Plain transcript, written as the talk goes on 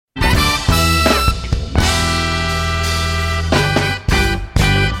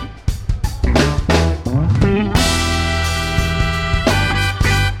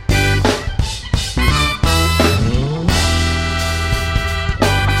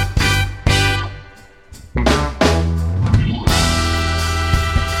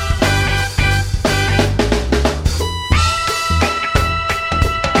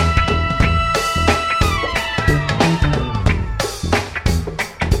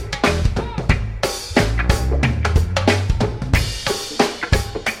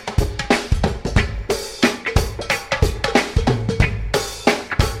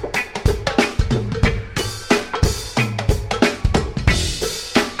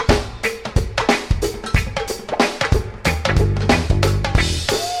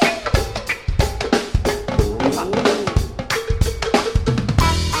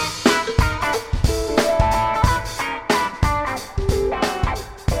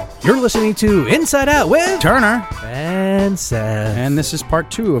You're listening to Inside Out with Turner and Seth. And this is part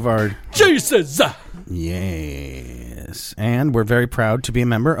 2 of our Jesus. Yes. And we're very proud to be a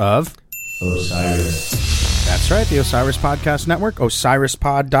member of Osiris. That's right, the Osiris Podcast Network,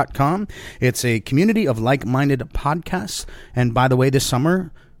 osirispod.com. It's a community of like-minded podcasts. And by the way, this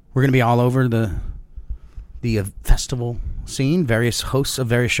summer, we're going to be all over the festival scene. Various hosts of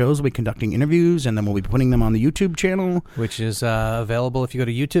various shows will be conducting interviews, and then we'll be putting them on the YouTube channel. Which is available if you go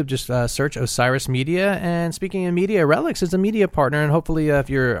to YouTube. Just search Osiris Media. And speaking of media, Relix is a media partner, and hopefully if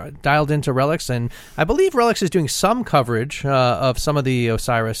you're dialed into Relix, and I believe Relix is doing some coverage of some of the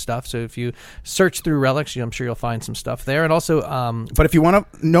Osiris stuff. So if you search through Relix, I'm sure you'll find some stuff there. And also... but if you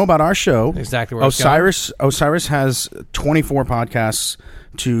want to know about our show, exactly where Osiris has 24 podcasts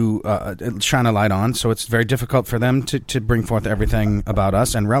to shine a light on, so it's very difficult for them to bring forth everything about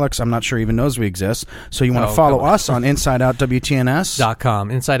us. And Relix, I'm not sure even knows we exist, so you want to follow us on InsideOutWTNS.com.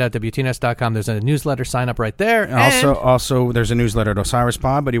 InsideOutWTNS.com. There's a newsletter sign up right there. And also there's a newsletter at Osiris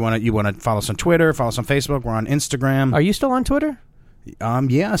Pod, but you want to follow us on Twitter, follow us on Facebook, we're on Instagram. Are you still on Twitter?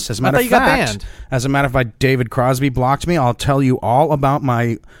 Yes. As a matter of fact, David Crosby blocked me. I'll tell you all about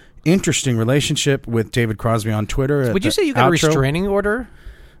my interesting relationship with David Crosby on Twitter. Would you say you got a restraining order?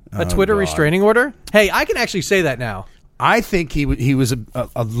 A Twitter restraining order? Hey, I can actually say that now. I think he was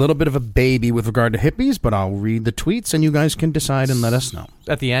a little bit of a baby with regard to hippies, but I'll read the tweets and you guys can decide and let us know.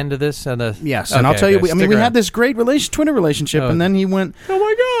 At the end of this? Yes, and I'll tell you, we had this great Twitter relationship, and then he went, oh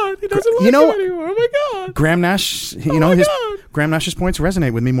my God, he doesn't like it anymore, oh my God. Graham Nash, Graham Nash's points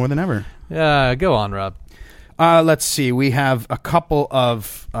resonate with me more than ever. Go on, Rob. Let's see, we have a couple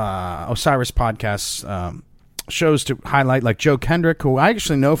of Osiris podcasts shows to highlight, like Joe Kendrick, who I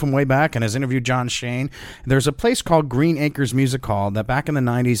actually know from way back and has interviewed John Shane. There's a place called Green Acres Music Hall that back in the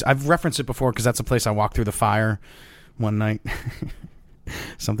 90s, I've referenced it before because that's a place I walked through the fire one night.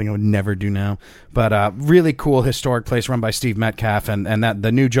 Something I would never do now. But really cool historic place run by Steve Metcalf, and that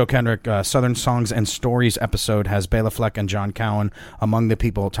the new Joe Kendrick Southern Songs and Stories episode has Bela Fleck and John Cowan among the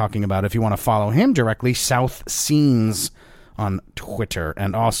people talking about it. If you want to follow him directly, South Scenes on Twitter.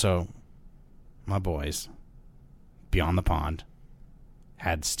 And also, my boys, Beyond the Pond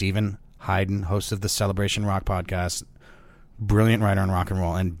had Stephen Hayden, host of the Celebration Rock podcast, brilliant writer on rock and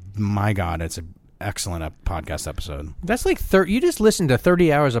roll, and my God, it's an excellent podcast episode. That's like you just listened to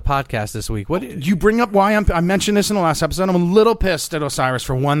 30 hours of podcast this week. What you bring up? Why I mentioned this in the last episode. I'm a little pissed at Osiris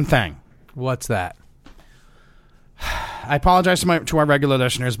for one thing. What's that? I apologize to our regular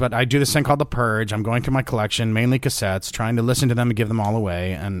listeners, but I do this thing called The Purge. I'm going through my collection, mainly cassettes, trying to listen to them and give them all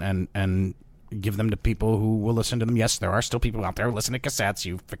away, and give them to people who will listen to them. Yes, there are still people out there who listen to cassettes,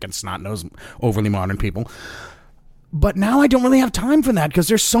 you freaking snot-nosed, overly modern people. But now I don't really have time for that because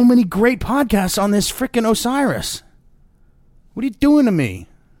there's so many great podcasts on this freaking Osiris. What are you doing to me?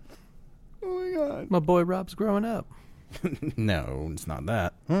 Oh, my God. My boy Rob's growing up. No, it's not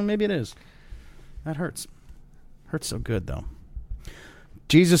that. Well, maybe it is. That hurts. Hurts so good, though.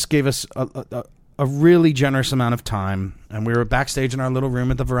 Jesus gave us a really generous amount of time, and we were backstage in our little room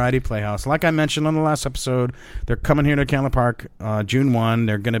at the Variety Playhouse. Like I mentioned on the last episode, they're coming here to Candler Park June 1.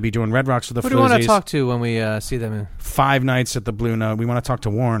 They're going to be doing Red Rocks for the Floozies. Who do you want to talk to when we see them? 5 nights at the Blue Note. We want to talk to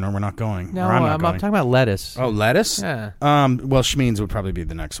Warren, or we're not going. No, I'm talking about Lettuce. Oh, Lettuce? Yeah. Well, Schmeens would probably be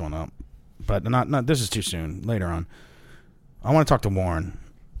the next one up, but not. This is too soon. Later on, I want to talk to Warren,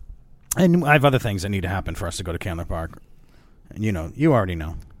 and I have other things that need to happen for us to go to Candler Park. And you already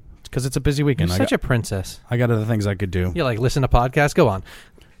know. Because it's a busy weekend. You're such a princess. I got other things I could do. You listen to podcasts? Go on.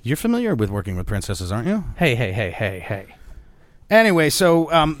 You're familiar with working with princesses, aren't you? Hey. Anyway, so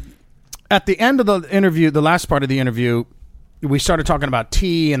at the end of the interview, the last part of the interview, we started talking about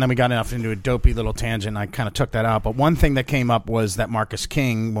tea, and then we got off into a dopey little tangent. I kind of took that out. But one thing that came up was that Marcus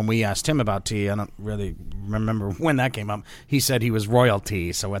King, when we asked him about tea, I don't really remember when that came up, he said he was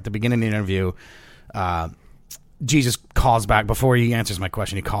royalty. So at the beginning of the interview, Jesus calls back before he answers my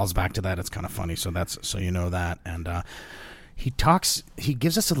question. He calls back to that. It's kind of funny. So you know that. And he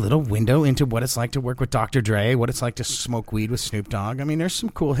gives us a little window into what it's like to work with Dr. Dre, what it's like to smoke weed with Snoop Dogg. I mean, there's some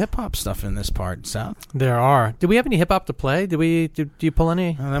cool hip hop stuff in this part, Seth. There are. Do we have any hip hop to play? Do you pull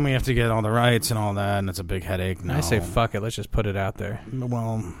any? And then we have to get all the rights and all that, and it's a big headache. No. I say fuck it. Let's just put it out there.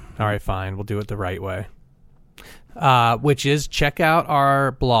 Well, all right, fine. We'll do it the right way. Which is check out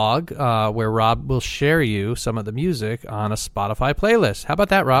our blog where Rob will share you some of the music on a Spotify playlist. How about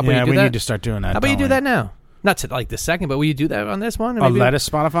that, Rob? Yeah, we need to start doing that. How about you do that now? Not to like the second, but will you do that on this one? A Lettuce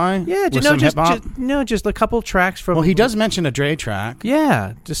Spotify? Yeah, with some hip-hop? just a couple tracks from... Well, he does mention a Dre track.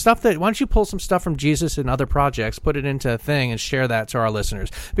 Yeah, just stuff that... Why don't you pull some stuff from Jesus and other projects, put it into a thing, and share that to our listeners?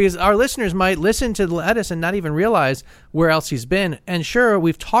 Because our listeners might listen to Lettuce and not even realize where else he's been. And sure,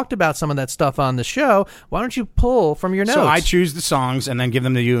 we've talked about some of that stuff on the show. Why don't you pull from your notes? So I choose the songs and then give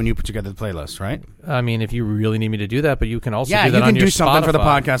them to you, and you put together the playlist, right? I mean, if you really need me to do that, but you can also Yeah, do that you on can your do something for the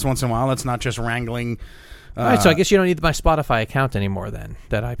Spotify. podcast once in a while. It's not just wrangling... All right, so I guess you don't need my Spotify account anymore then,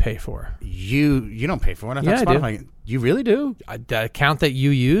 that I pay for. You don't pay for it. I thought Yeah, I Spotify. You really do? The account that you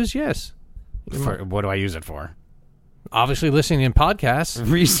use, yes. What do I use it for? Obviously listening in podcasts.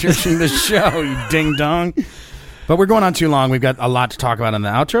 Researching the show, you ding dong. But we're going on too long. We've got a lot to talk about in the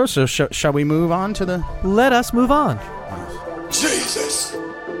outro. So shall we move on to the? Let us move on. Jesus.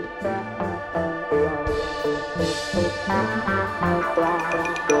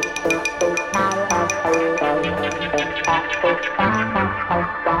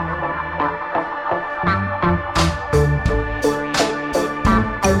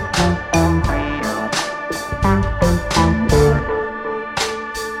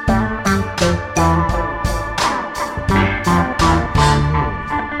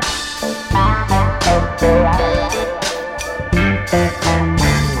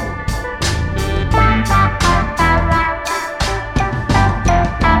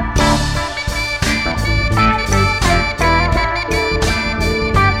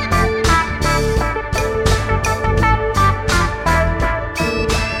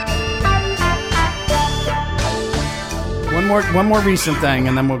 One more recent thing,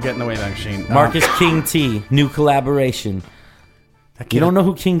 and then we'll get in the Wayback Machine. Marcus King T, new collaboration. That You don't know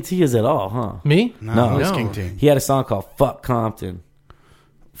who King T is at all, huh? Me? No, it's No. King T. He had a song called Fuck Compton.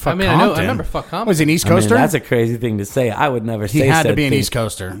 Fuck I mean, Compton. I remember Fuck Compton. Was he an East I mean, Coaster? that's a crazy thing to say. I would never he say had to said be an thing. East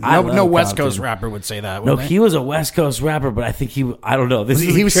Coaster. I No, love no West Compton. Coast rapper would say that. No, would they? he was a West Coast rapper, but I think I don't know. This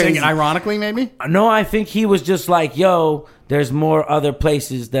is He was crazy. singing ironically, maybe. No, I think he was just like, yo, there's more other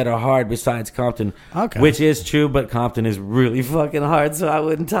places that are hard besides Compton. Okay. Which is true, but Compton is really fucking hard, so I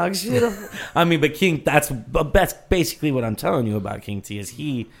wouldn't talk shit. I mean, but King, that's basically what I'm telling you about King T, is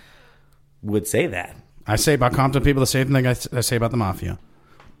he would say that. I say about Compton people the same thing I say about the Mafia.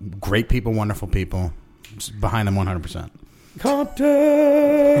 Great people, wonderful people. Just behind them 100%.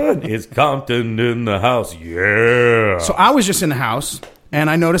 Compton! Is Compton in the house? Yeah. So I was just in the house, and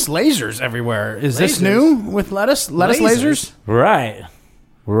I noticed lasers everywhere. Is this Lasers? new with lettuce? Lettuce lasers? Right.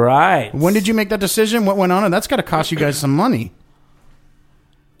 Right. When did you make that decision? What went on? And that's got to cost you guys some money.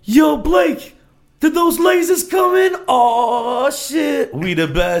 Yo, Blake, did those lasers come in? Oh, shit. We the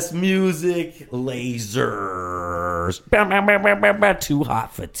best music. Lasers. Bam, bam, bam, bam, bam, bam. Too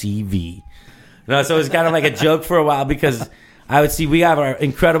hot for TV. No, so it's kind of like a joke for a while because I would see we have our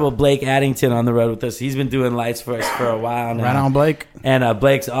incredible Blake Addington on the road with us. He's been doing lights for us for a while now. Right on, Blake. And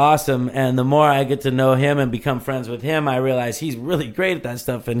Blake's awesome. And the more I get to know him and become friends with him, I realize he's really great at that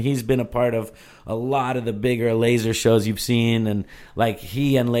stuff. And he's been a part of a lot of the bigger laser shows you've seen. And like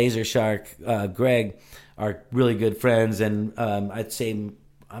he and Laser Shark, Greg, are really good friends. And I'd say,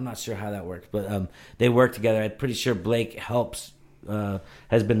 I'm not sure how that works, but they work together. I'm pretty sure Blake helps,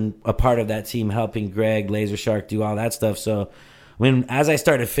 has been a part of that team, helping Greg, Laser Shark do all that stuff. So as I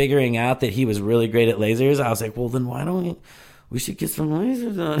started figuring out that he was really great at lasers, I was like, well, then why don't we should get some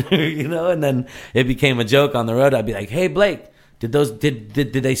lasers on here, you know? And then it became a joke on the road. I'd be like, hey, Blake, did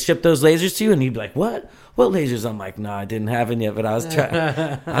they ship those lasers to you? And he'd be like, what lasers? I'm like, no, I didn't have any yet, but I was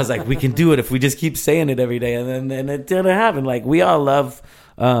trying. I was like, we can do it if we just keep saying it every day. And then it didn't happen. Like, we all love,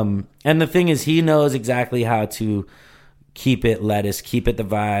 and the thing is, he knows exactly how to keep it lettuce, keep it the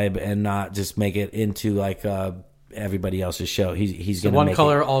vibe, and not just make it into like everybody else's show. He's gonna One make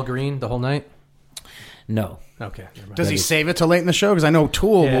color, all green, the whole night? No. Okay. never mind. Does he save it till late in the show? Because I know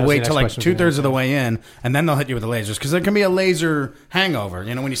Tool Yeah, will that's wait the till next like question. 2/3 of the way in, and then they'll hit you with the lasers. Because there can be a laser hangover.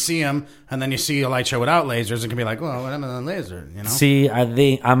 You know, when you see them, and then you see a light show without lasers, it can be like, well, what happened to the laser? You know. See, I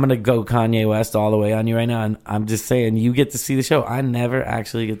think I'm gonna go Kanye West all the way on you right now, and I'm just saying you get to see the show. I never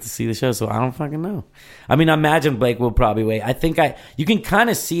actually get to see the show, so I don't fucking know. I mean, I imagine Blake will probably wait. I think you can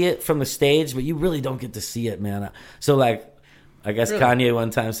kind of see it from the stage, but you really don't get to see it, man. So like, I guess Kanye one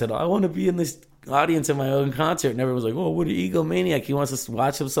time said, I want to be in this audience in my own concert, and everyone was like, oh, what an egomaniac, he wants to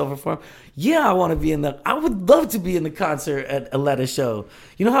watch himself perform. Yeah, I want to be I would love to be in the concert at a Lettuce show.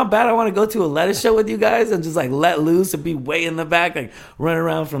 You know how bad I want to go to a Lettuce show with you guys and just like let loose and be way in the back, like run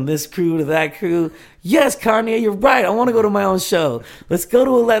around from this crew to that crew. Yes, Kanye, you're right, I want to go to my own show. Let's go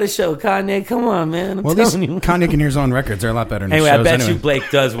to a Lettuce show, Kanye. Come on, man. I'm Well, at least telling you. Kanye can hear his own records. They're a lot better than his Anyway, I shows bet anyway. you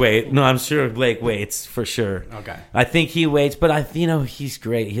Blake does wait. No, I'm sure Blake waits for sure. Okay. I think he waits, but he's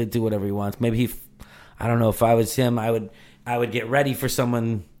great. He'll do whatever he wants. Maybe I don't know, if I was him, I would get ready for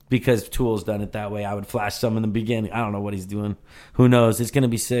someone because Tool's done it that way. I would flash some in the beginning. I don't know what he's doing. Who knows? It's going to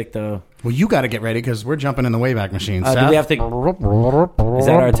be sick, though. Well, you got to get ready because we're jumping in the Wayback Machine. Do we have to... Is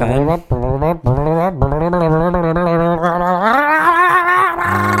that our time?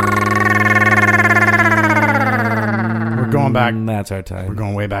 We're going back. That's our time. We're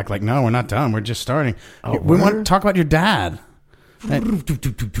going way back. Like, no, we're not done. We're just starting. We want to talk about your dad.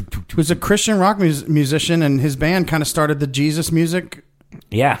 Who's a Christian rock musician, and his band kind of started the Jesus music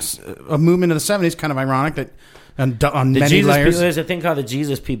a movement of the 70s. Kind of ironic that on many Jesus layers. There's a thing called the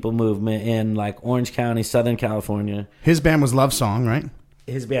Jesus People movement in like Orange County, Southern California. His band was Love Song, right?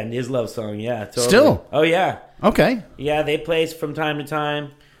 His band is Love Song, yeah. Totally. Still? Oh, yeah. Okay. Yeah, they play from time to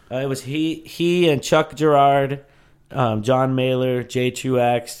time. It was he and Chuck Girard, John Mailer, J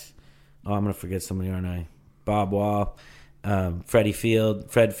Truex. Oh, I'm going to forget somebody, aren't I? Bob Wall, Fred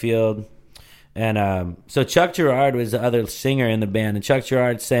Field. And so Chuck Girard was the other singer in the band, and Chuck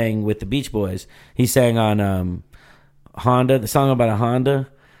Girard sang with the Beach Boys. He sang on Honda, the song about a Honda.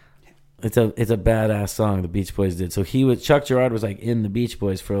 It's a badass song the Beach Boys did. So Chuck Girard was like in the Beach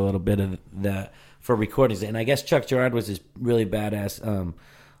Boys for a little bit of that for recordings, and I guess Chuck Girard was this really badass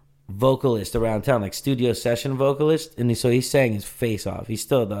vocalist around town, like studio session vocalist, and so he sang his face off. He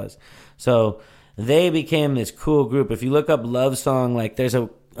still does. So they became this cool group. If you look up Love Song, like there's a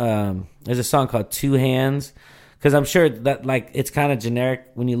song called Two Hands, because I'm sure that like it's kind of generic.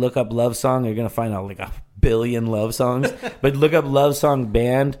 When you look up Love Song, you're gonna find out like a billion love songs. But look up Love Song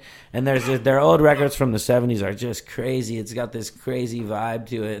Band, and their old records from the 70s are just crazy. It's got this crazy vibe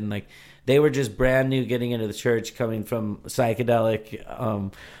to it, and like they were just brand new getting into the church, coming from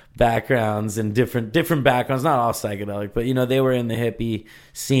psychedelic backgrounds and different backgrounds, not all psychedelic, but they were in the hippie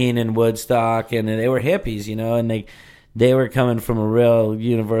scene in Woodstock, and they were hippies, and they were coming from a real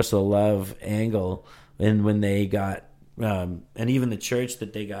universal love angle. And when they got and even the church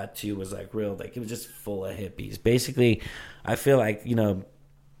that they got to was like real, like it was just full of hippies. Basically, I feel like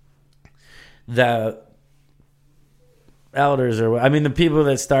the elders, the people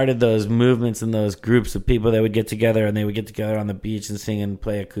that started those movements and those groups of people that would get together, and they would get together on the beach and sing and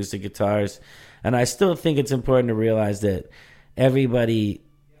play acoustic guitars. And I still think it's important to realize that every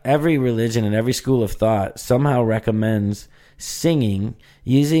religion and every school of thought somehow recommends singing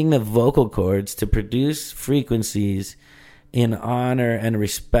using the vocal cords to produce frequencies in honor and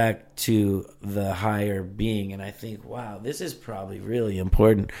respect to the higher being. And I think, wow, this is probably really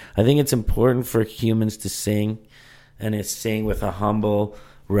important. I think it's important for humans to sing, and it's sing with a humble,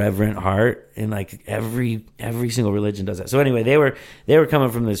 reverent heart, and like every single religion does that. So anyway, they were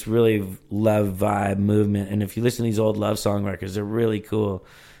coming from this really love vibe movement, and if you listen to these old Love Song records, they're really cool.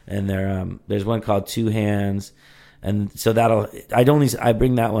 And there's one called Two Hands, and so I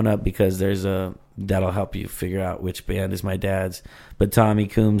bring that one up because that'll help you figure out which band is my dad's. But Tommy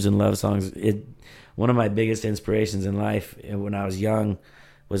Coombs and Love Songs, one of my biggest inspirations in life when I was young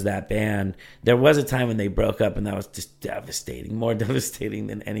was that band. There was a time when they broke up, and that was just devastating, more devastating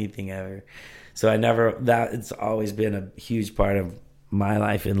than anything ever. So it's always been a huge part of my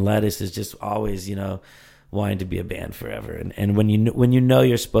life. And Lettuce is just always, wanting to be a band forever. And when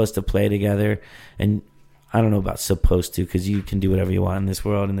you're supposed to play together, and I don't know about supposed to, because you can do whatever you want in this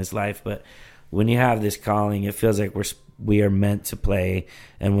world, in this life, but when you have this calling, it feels like we are meant to play,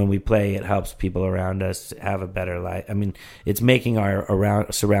 and when we play, it helps people around us have a better life. It's making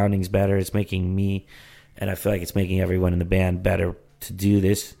our surroundings better. It's making me, and I feel like it's making everyone in the band better to do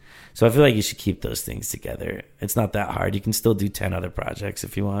this. So I feel like you should keep those things together. It's not that hard. You can still do 10 other projects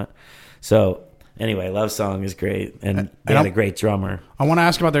if you want. So anyway, Love Song is great, and they had a great drummer. I want to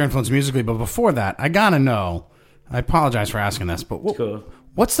ask about their influence musically, but before that, I gotta know. I apologize for asking this, but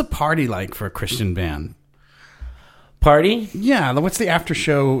what's the party like for a Christian band? Party? Yeah, what's the after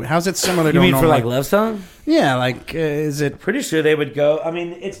show? How's it similar to You mean for like Love Song? Yeah, like is it? Pretty sure they would go.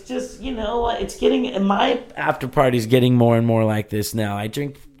 It's just it's getting, my after party's getting more and more like this now. I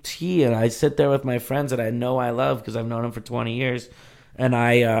drink tea and I sit there with my friends that I know I love because I've known them for 20 years. And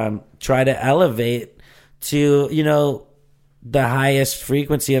I try to elevate to, the highest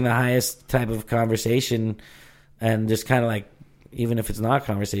frequency and the highest type of conversation, and just kind of like, even if it's not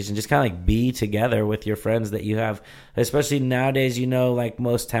conversation, just kind of like be together with your friends that you have. Especially nowadays, like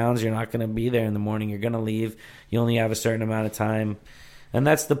most towns, you're not going to be there in the morning. You're going to leave. You only have a certain amount of time. And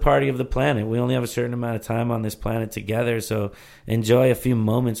that's the party of the planet. We only have a certain amount of time on this planet together. So enjoy a few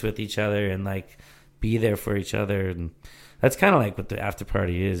moments with each other and like be there for each other. And that's kind of like what the after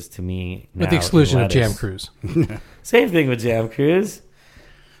party is to me now. With the exclusion of Jam Cruise. Same thing with Jam Cruise.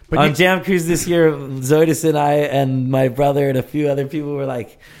 But on Jam Cruise this year, Zoidus and I and my brother and a few other people were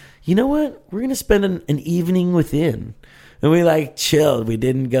like, you know what? We're gonna spend an evening within, and we like chilled. We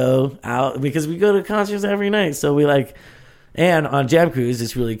didn't go out because we go to concerts every night. So we like, and on Jam Cruise,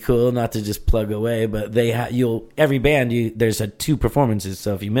 it's really cool. Not to just plug away, but they every band there's 2 performances.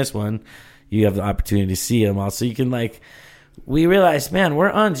 So if you miss one, you have the opportunity to see them all. So you can like, we realized, man,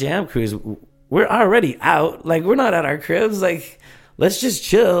 we're on Jam Cruise. We're already out. Like we're not at our cribs. Like let's just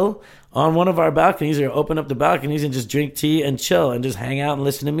chill on one of our balconies or open up the balconies and just drink tea and chill and just hang out and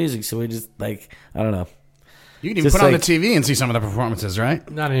listen to music. So we just like, I don't know. You can even put on the TV and see some of the performances, right?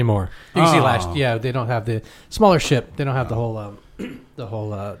 Not anymore. You can see last. Yeah, they don't have the smaller ship. They don't have the whole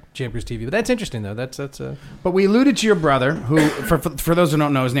Jam Cruise TV. But that's interesting though. That's But we alluded to your brother, who for those who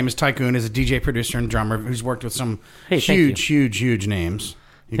don't know, his name is Tycoon. Is a DJ, producer, and drummer who's worked with some huge names.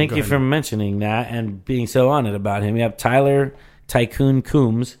 Thank you for mentioning that and being so honored about him. We have Tyler Tycoon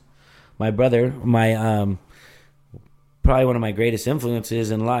Coombs, my brother, my probably one of my greatest influences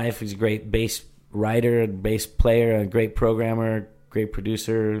in life. He's a great bass writer, bass player, a great programmer, great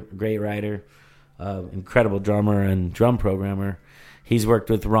producer, great writer, incredible drummer and drum programmer. He's worked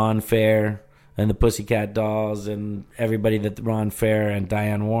with Ron Fair and the Pussycat Dolls and everybody that Ron Fair and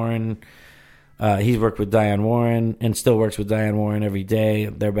Diane Warren. He's worked with Diane Warren and still works with Diane Warren every day.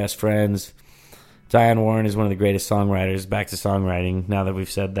 They're best friends. Diane Warren is one of the greatest songwriters. Back to songwriting. Now that we've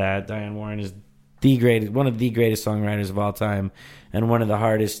said that, Diane Warren is one of the greatest songwriters of all time, and one of the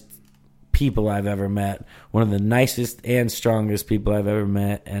hardest people I've ever met. One of the nicest and strongest people I've ever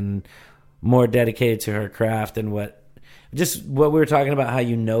met, and more dedicated to her craft and what we were talking about, how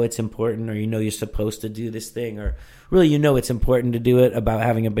it's important, or you're supposed to do this thing, or really it's important to do it, about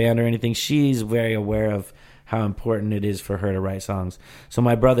having a band or anything. She's very aware of how important it is for her to write songs. So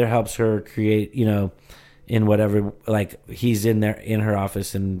my brother helps her create, in whatever, like he's in her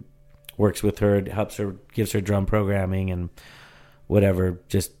office and works with her, helps her, gives her drum programming and whatever.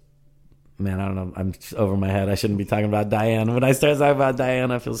 Just, man, I don't know. I'm over my head. I shouldn't be talking about Diane. When I start talking about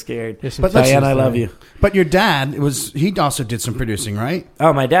Diane, I feel scared. But Diane, I love you. But your dad he also did some producing, right?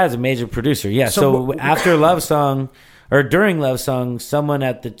 Oh, my dad's a major producer. Yeah. So after Love Song, or during Love Song, someone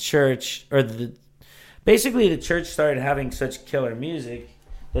at the church, basically the church started having such killer music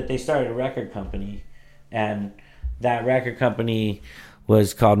that they started a record company, and that record company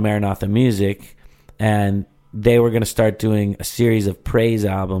was called Maranatha Music, and they were going to start doing a series of praise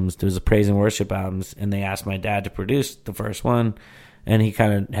albums. There was a praise and worship albums, and they asked my dad to produce the first one, and he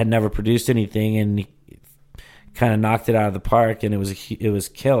kind of had never produced anything, and he kind of knocked it out of the park, and it was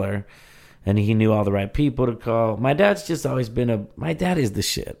killer. And he knew all the right people to call. My dad's just always been my dad is the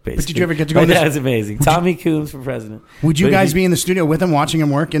shit, basically. But did you ever get to go? My dad's amazing. Tommy Coombs for president. Would you guys be in the studio with him, watching him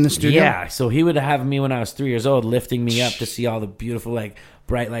work in the studio? Yeah. So he would have me when I was 3 years old, lifting me up to see all the beautiful, like,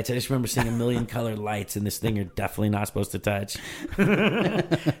 bright lights. I just remember seeing a million colored lights in this thing you're definitely not supposed to touch.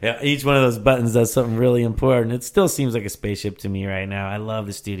 Yeah, each one of those buttons does something really important. It still seems like a spaceship to me right now. I love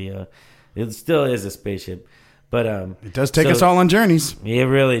the studio. It still is a spaceship. But it does take us all on journeys. It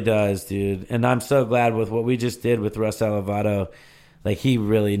really does, dude. And I'm so glad with what we just did with Russ Elevato. Like, he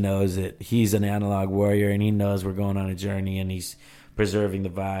really knows it. He's an analog warrior, and he knows we're going on a journey, and he's preserving the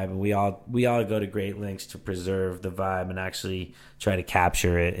vibe. And we all go to great lengths to preserve the vibe and actually try to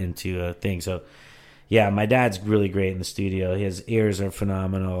capture it into a thing. So, yeah, my dad's really great in the studio. His ears are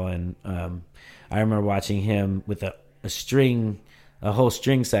phenomenal, and I remember watching him with a whole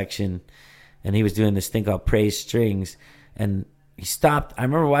string section. And he was doing this thing called Praise Strings. And he stopped. I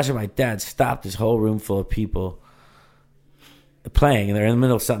remember watching my dad stop this whole room full of people playing. And they're in the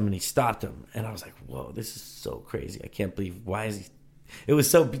middle of something. And he stopped them. And I was like, whoa, this is so crazy. I can't believe, why is he? It was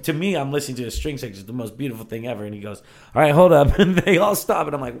so, to me, I'm listening to a string section. It's the most beautiful thing ever. And he goes, all right, hold up. And they all stop.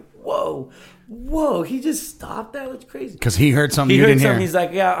 And I'm like, whoa, he just stopped that? That's crazy. Because he heard something you didn't hear. He's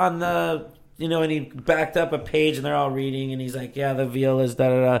like, yeah, on the... and he backed up a page, and they're all reading, and he's like, yeah, the violas,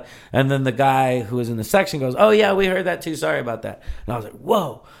 da-da-da. And then the guy who was in the section goes, oh, yeah, we heard that too. Sorry about that. And I was like,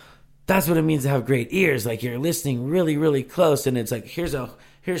 whoa, that's what it means to have great ears. Like, you're listening really, really close, and it's like, here's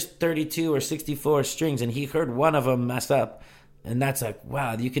 32 or 64 strings, and he heard one of them mess up. And that's like,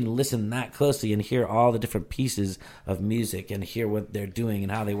 wow, you can listen that closely and hear all the different pieces of music and hear what they're doing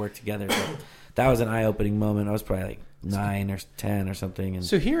and how they work together. So that was an eye-opening moment. I was probably like 9 or 10 or something. And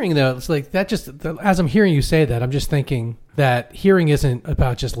so hearing, though, it's like that. Just as I'm hearing you say that, I'm just thinking that hearing isn't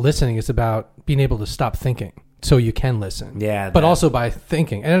about just listening. It's about being able to stop thinking so you can listen. Yeah. But also by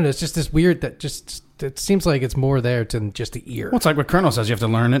thinking. I don't know. It's just this weird that just it seems like it's more there than just the ear. Well, it's like what Colonel says. You have to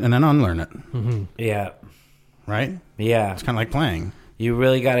learn it and then unlearn it. Mm-hmm. Yeah. Right? Yeah. It's kind of like playing. You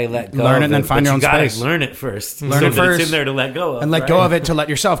really got to let go learn of it and then find your own space. You got to learn it first. Learn it first. It's in there to let go of. And let go of it to let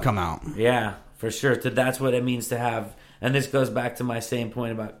yourself come out. Yeah, for sure. That's what it means to have And this goes back to my same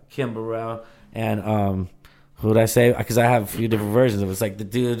point about Kim Burrell and who would I say? Because I have a few different versions of it. It's like the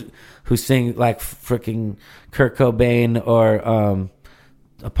dude who sings like freaking Kurt Cobain or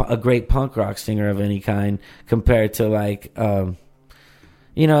a great punk rock singer of any kind compared to like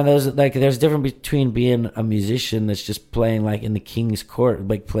there's difference between being a musician that's just playing like in the king's court,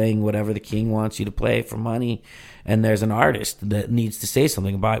 like playing whatever the king wants you to play for money, and there's an artist that needs to say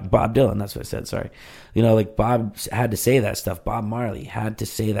something about Bob Dylan. That's what I said. Sorry, like Bob had to say that stuff. Bob Marley had to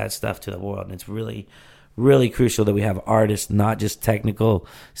say that stuff to the world, and it's really, really crucial that we have artists, not just technical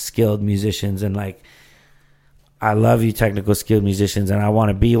skilled musicians. And like, I love you, technical skilled musicians, and I want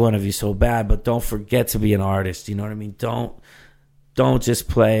to be one of you so bad, but don't forget to be an artist. You know what I mean? Don't just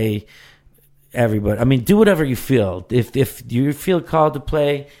play everybody. I mean, do whatever you feel. If you feel called to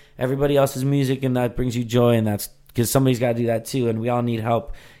play everybody else's music and that brings you joy, and that's because somebody's got to do that too, and we all need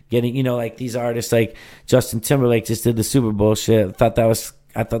help getting, like these artists like Justin Timberlake just did the Super Bowl shit. I thought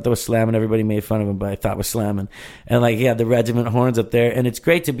that was slamming. Everybody made fun of him, but I thought it was slamming. And like, he had the regiment horns up there, and it's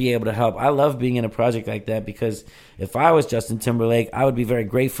great to be able to help. I love being in a project like that, because if I was Justin Timberlake, I would be very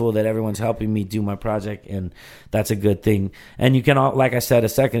grateful that everyone's helping me do my project, and that's a good thing. And you can, like I said a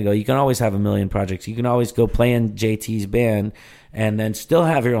second ago, you can always have a million projects. You can always go play in JT's band and then still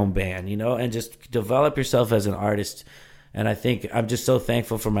have your own band, and just develop yourself as an artist. And I think I'm just so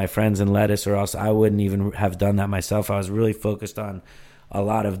thankful for my friends in Lettuce, or else I wouldn't even have done that myself. I was really focused on a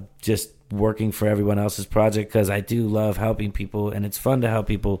lot of just working for everyone else's project, because I do love helping people, and it's fun to help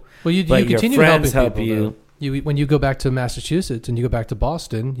people. Well, you but continue your helping friends help people, you. When you go back to Massachusetts and you go back to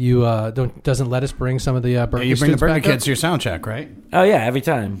Boston, you doesn't let us bring some of the Berkeley you bring the students Berkeley back up? kids to your sound check, right? Oh yeah, every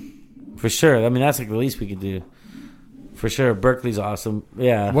time, for sure. I mean, that's like the least we could do. For sure, Berkeley's awesome.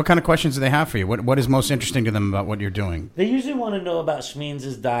 Yeah. What kind of questions do they have for you? What is most interesting to them about what you're doing? They usually want to know about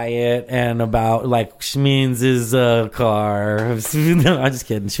Schmeens' diet and about like Schmeens' car. No, I'm just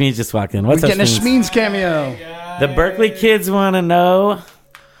kidding. Schmeens just walked in. What's We're up, getting a Schmeens? Schmeens cameo. The Berkeley kids want to know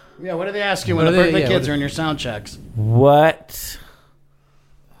Yeah, what do they ask you when the Berkeley kids are in your sound checks? what.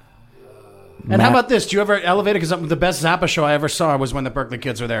 And how about this? Do you ever elevate it? Because the best Zappa show I ever saw was when the Berkeley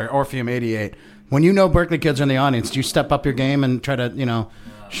kids were there, Orpheum 88. When you know Berkeley kids are in the audience, do you step up your game and try to,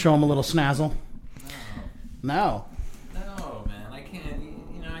 show them a little snazzle? No. No, man, I can't.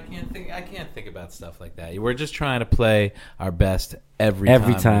 I can't think about stuff like that. We're just trying to play our best every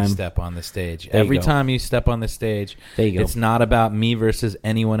time we step on the stage. Every time you step on the stage, there you go. It's not about me versus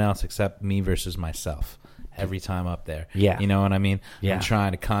anyone else except me versus myself. Every time up there. Yeah. You know what I mean? Yeah. I'm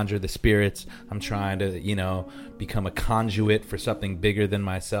trying to conjure the spirits. I'm trying to, become a conduit for something bigger than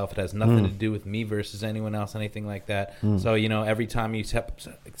myself. It has nothing to do with me versus anyone else, anything like that. So, every time you step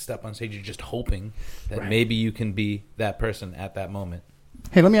on stage, you're just hoping that maybe you can be that person at that moment.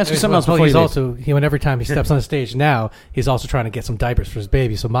 Hey, let me ask you something else Well, before he's you also every time he steps on the stage now, he's also trying to get some diapers for his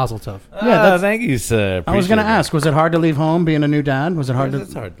baby. So mazel tov. Yeah, thank you, sir. I was going to ask, was it hard to leave home being a new dad? Was it hard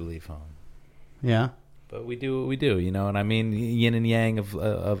It's hard to leave home. Yeah. But we do what we do, and I mean, yin and yang of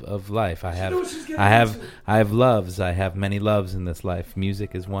life. I have loves. I have many loves in this life.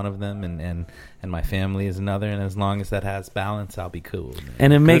 Music is one of them, and my family is another. And as long as that has balance, I'll be cool. Man.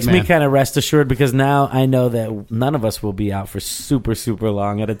 And it makes me kind of rest assured, because now I know that none of us will be out for super, super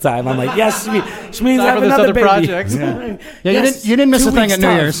long at a time. I'm like, yes, Shmeens have another baby. project. Yeah, Yes, you didn't miss 2 a thing weeks at New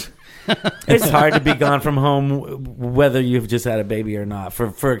tops. Year's. It's hard to be gone from home, whether you've just had a baby or not,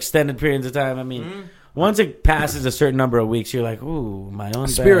 for extended periods of time. I mean, once it passes a certain number of weeks, you're like, ooh, my own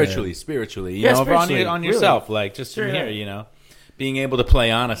spiritually, Yeah, on spiritually, yourself, really. like just Sure, from yeah. here, being able to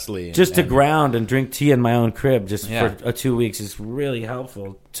play honestly, Just to ground and drink tea in my own crib just Yeah. for 2 weeks is really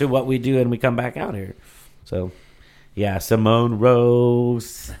helpful to what we do, and we come back out here. So, yeah, Simone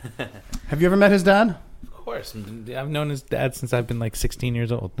Rose. Have you ever met his dad? Of course, I've known his dad since I've been like 16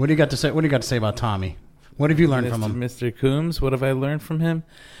 years old. What do you got to say? What do you got to say about Tommy? What have you learned from him? Mr. Coombs, what have I learned from him?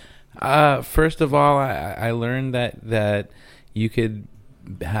 First of all, I learned that you could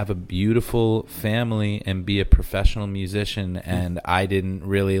have a beautiful family and be a professional musician, and I didn't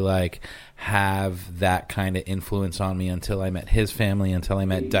really have that kind of influence on me until I met his family, until I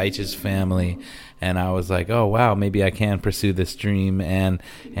met Deitch's family, and I was like, oh wow, maybe I can pursue this dream and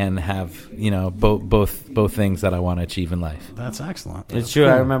have both things that I want to achieve in life. That's excellent. It's true.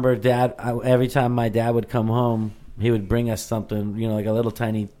 I remember every time my dad would come home, he would bring us something, like a little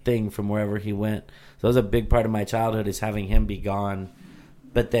tiny thing from wherever he went. So that was a big part of my childhood, is having him be gone.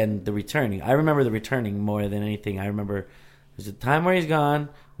 But then the returning. I remember the returning more than anything. I remember there's a time where he's gone,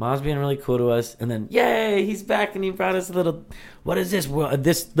 Mom's being really cool to us, and then, yay, he's back, and he brought us a little, what is this? Well,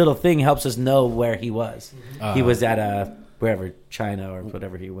 this little thing helps us know where he was. He was at wherever, China or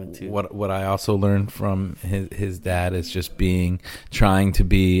whatever he went to. What I also learned from his dad is just trying to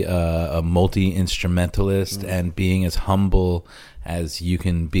be a multi-instrumentalist and being as humble as you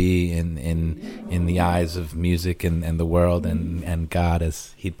can be in the eyes of music and the world and God,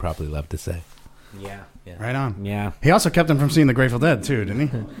 as he'd probably love to say. Yeah. Right on. Yeah. He also kept him from seeing the Grateful Dead too, didn't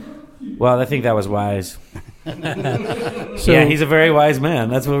he? Well, I think that was wise. So Yeah, he's a very wise man.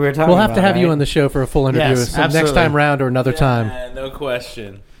 That's what we were talking about. we'll have to have you right? on the show for a full interview Yes, next absolutely. time round or another time. No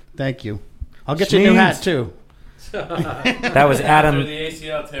question. Thank you. I'll get you a new hat too. That was After Adam. the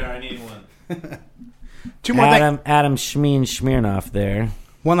ACL tear, I need one. Two more things. Adam Schmeen Smirnoff there.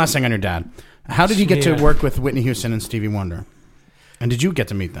 One last thing on your dad. How did you get to Schmear. work with Whitney Houston and Stevie Wonder? And did you get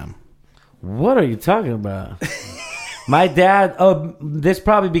to meet them? What are you talking about? My dad. Oh, this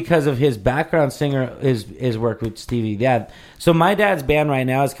probably because of his background singer. His work with Stevie. Yeah. So my dad's band right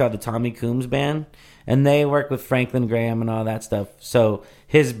now is called the Tommy Coombs Band, and they work with Franklin Graham and all that stuff. So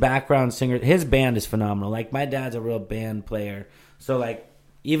his background singer, his band is phenomenal. Like my dad's a real band player. So like,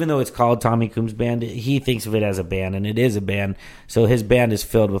 even though it's called Tommy Coombs Band, he thinks of it as a band, and it is a band. So his band is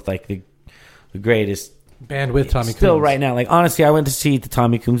filled with like the greatest. Band with Tommy Still Coombs. right now. Like honestly, I went to see the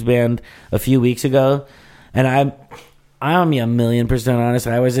Tommy Coombs Band a few weeks ago, and I'm 1,000,000%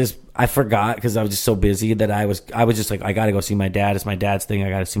 honest. I forgot because I was just so busy that I was just like, I gotta go see my dad. It's my dad's thing. I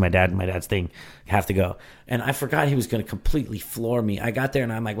gotta see my dad and my dad's thing. I have to go. And I forgot he was gonna completely floor me. I got there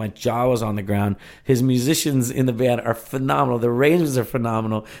and I'm like, my jaw was on the ground. His musicians in the band are phenomenal. The arrangements are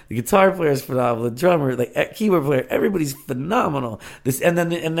phenomenal. The guitar player is phenomenal. The drummer, like keyboard player, everybody's phenomenal. And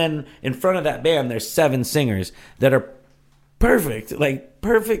then in front of that band, there's 7 singers that are perfect, like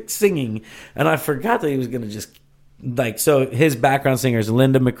perfect singing. And I forgot that he was gonna just. Like, so his background singers,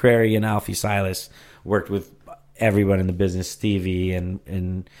 Linda McCrary and Alfie Silas, worked with everyone in the business, Stevie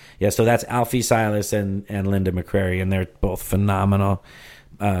and yeah, so that's Alfie Silas and Linda McCrary, and they're both phenomenal.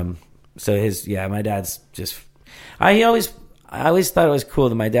 So my dad's just, I always thought it was cool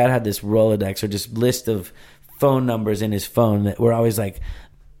that my dad had this Rolodex or just list of phone numbers in his phone that were always like,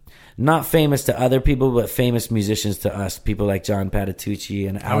 not famous to other people, but famous musicians to us. People like John Patitucci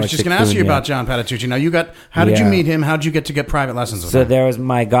and Alex I was just going to ask you about John Patitucci. Now, how did you meet him? How did you get private lessons with So him? there was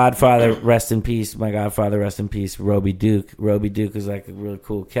my godfather, rest in peace. My godfather, rest in peace, Roby Duke. Roby Duke is like a really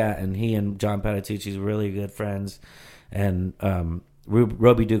cool cat, and he and John Patitucci are really good friends. And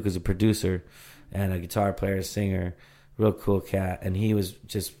Roby Duke is a producer and a guitar player, singer, real cool cat. And he was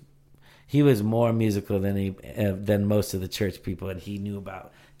more musical than most of the church people, and he knew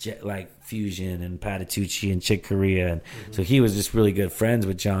about like fusion and Patitucci and Chick Corea, and so he was just really good friends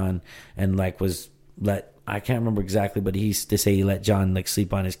with John, and like I can't remember exactly, but he used to say he let John like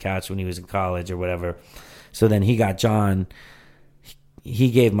sleep on his couch when he was in college or whatever. So then he got John.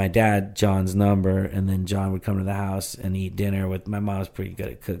 He gave my dad John's number, and then John would come to the house and eat dinner with my mom's pretty good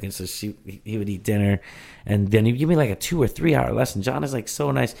at cooking, so he would eat dinner, and then he'd give me like a 2 or 3 hour lesson. John is like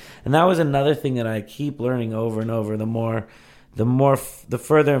so nice, and that was another thing that I keep learning over and over. The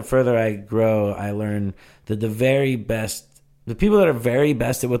further and further I grow, I learn that the people that are very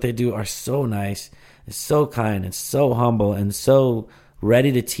best at what they do are so nice, and so kind, and so humble, and so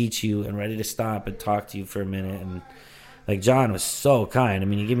ready to teach you and ready to stop and talk to you for a minute. And like John was so kind. I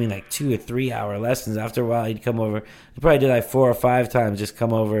mean, he'd give me like 2 or 3 hour lessons. After a while, he'd come over. He probably did like 4 or 5 times, just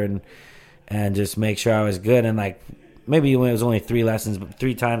come over and just make sure I was good. And like maybe it was only 3 lessons, but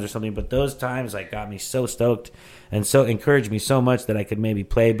 3 times or something. But those times like got me so stoked and so encouraged me so much that I could maybe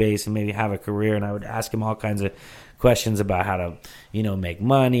play bass and maybe have a career. And I would ask him all kinds of questions about how to, make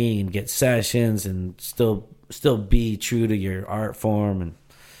money and get sessions and still be true to your art form. And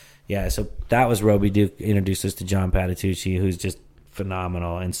yeah, so that was Roby Duke introduced us to John Patitucci, who's just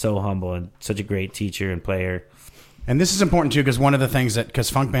phenomenal and so humble and such a great teacher and player. And this is important, too, because one of the things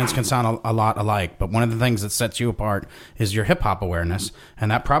because funk bands can sound a lot alike, but one of the things that sets you apart is your hip-hop awareness, and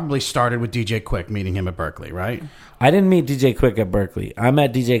that probably started with DJ Quick, meeting him at Berkeley, right? I didn't meet DJ Quick at Berkeley. I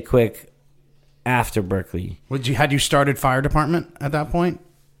met DJ Quick after Berkeley. Had you started Fire Department at that point?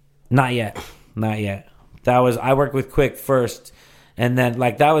 Not yet. I worked with Quick first, and then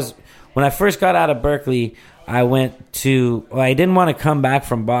that was when I first got out of Berkeley. I didn't want to come back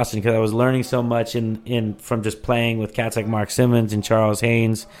from Boston because I was learning so much from just playing with cats like Mark Simmons and Charles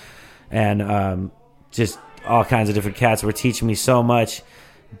Haynes, and just all kinds of different cats were teaching me so much.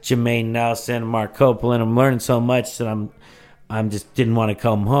 Jermaine Nelson, Mark Copeland. I'm learning so much that I'm just didn't want to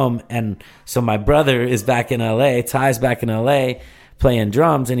come home. And so my brother is back in LA. Ty's back in LA playing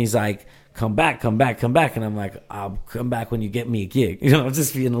drums, and he's like, come back. And I'm like, I'll come back when you get me a gig. I'm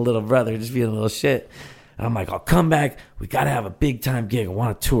just being a little brother, just being a little shit. And I'm like, I'll come back. We got to have a big time gig. I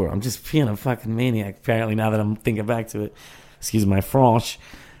want to tour. I'm just being a fucking maniac, apparently, now that I'm thinking back to it. Excuse my French.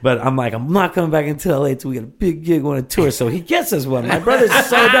 But I'm like, I'm not coming back into LA until we get a big gig on a tour. So he gets us one. My brother's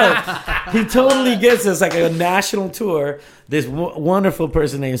so dope. He totally gets us like a national tour. This wonderful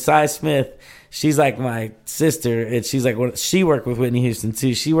person named Cy Smith. She's like my sister. And she's like, she worked with Whitney Houston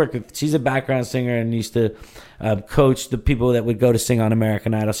too. She's a background singer and used to coach the people that would go to sing on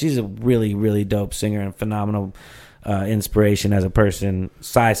American Idol. She's a really, really dope singer and phenomenal inspiration as a person.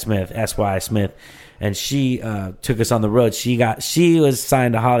 Cy Smith, S-Y Smith. And she took us on the road. She was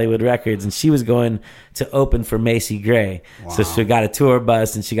signed to Hollywood Records, and she was going to open for Macy Gray. Wow. So she got a tour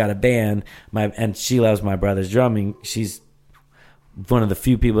bus and she got a band. And she loves my brother's drumming. She's one of the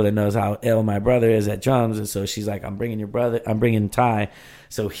few people that knows how ill my brother is at drums. And so she's like, I'm bringing Ty.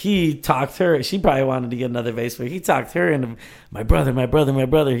 So he talked her. She probably wanted to get another bass player. He talked her into my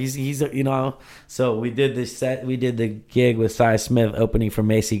brother. He's you know. So we did this set. We did the gig with Cy Smith opening for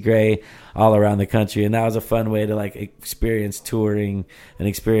Macy Gray all around the country, and that was a fun way to like experience touring and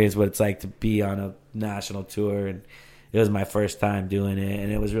experience what it's like to be on a national tour. And it was my first time doing it,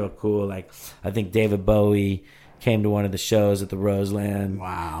 and it was real cool. Like I think David Bowie came to one of the shows at the Roseland.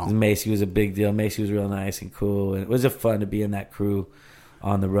 Wow. Macy was a big deal. Macy was real nice and cool, and it was fun to be in that crew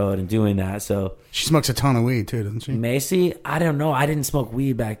on the road and doing that. So she smokes a ton of weed too, doesn't she? Macy, I don't know. I didn't smoke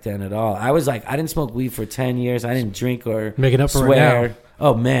weed back then at all. I was like, I didn't smoke weed for 10 years. I didn't drink or Make it up for swear. right now.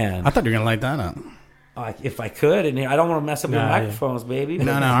 Oh man, I thought you were gonna light that up. If I could, and I don't want to mess up your microphones, baby.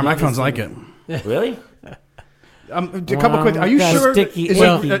 No, our microphones like it. Really? A couple quick. Are you sure?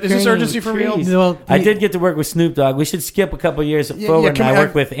 Is this urgency for real? Well, I did get to work with Snoop Dogg. We should skip a couple years forward. And I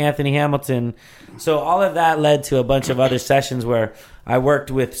worked with Anthony Hamilton. So all of that led to a bunch of other sessions where I worked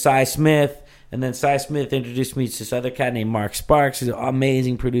with Cy Smith, and then Cy Smith introduced me to this other cat named Mark Sparks. He's an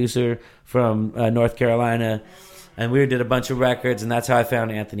amazing producer from North Carolina, and we did a bunch of records, and that's how I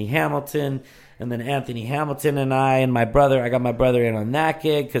found Anthony Hamilton. And then Anthony Hamilton and I got my brother in on that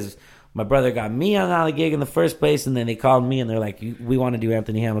gig because my brother got me on the gig in the first place, and then they called me and they're like, we want to do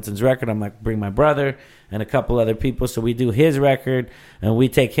Anthony Hamilton's record. I'm like, bring my brother and a couple other people. So we do his record, and we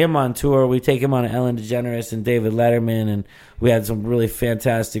take him on tour. We take him on Ellen DeGeneres and David Letterman, and we had some really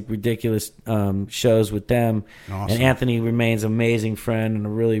fantastic, ridiculous shows with them. Awesome. And Anthony remains an amazing friend and a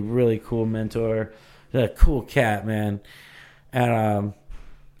really, really cool mentor. A cool cat, man. And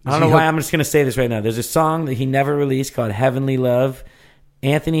I don't know why I'm just going to say this right now. There's a song that he never released called Heavenly Love.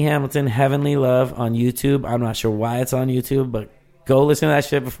 Anthony Hamilton, Heavenly Love on YouTube. I'm not sure why it's on YouTube, but go listen to that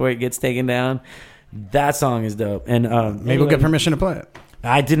shit before it gets taken down. That song is dope. And maybe we'll get permission to play it.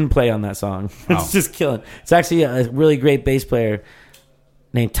 I didn't play on that song. It's just killing. It's actually a really great bass player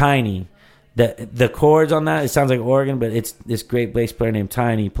named Tiny. The chords on that, it sounds like organ, but it's this great bass player named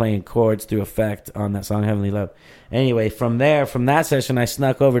Tiny playing chords through effect on that song Heavenly Love. Anyway, from that session, I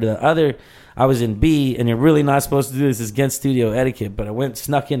snuck over to the other. I was in B, and you're really not supposed to do this. It's against studio etiquette, but I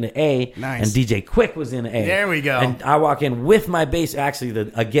snuck into A, nice. And DJ Quick was in A. There we go. And I walk in with my bass.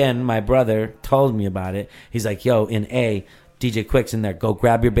 Actually, again, my brother told me about it. He's like, yo, in A, DJ Quick's in there. Go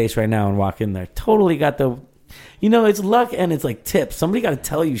grab your bass right now and walk in there. Totally got the... You know, it's luck and it's like tips. Somebody got to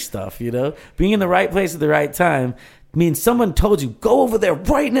tell you stuff, you know? Being in the right place at the right time means someone told you, go over there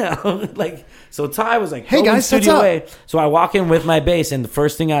right now. Like, so Ty was like, hey guys, studio away. So I walk in with my bass, and the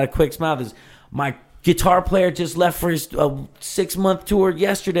first thing out of Quick's mouth is, my guitar player just left for his 6-month tour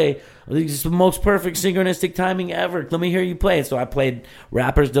yesterday. It's the most perfect synchronistic timing ever. Let me hear you play. So I played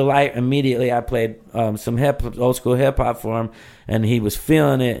Rapper's Delight immediately. I played some old school hip hop for him, and he was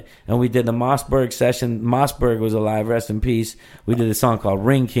feeling it. And we did the Mossberg session. Mossberg was alive, rest in peace. We did a song called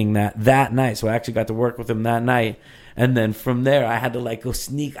Ring King that night. So I actually got to work with him that night. And then from there, I had to like go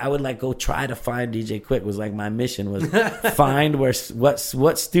sneak. I would like go try to find DJ Quick. Was like my mission was find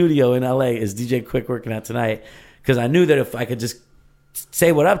what studio in LA is DJ Quick working at tonight, because I knew that if I could just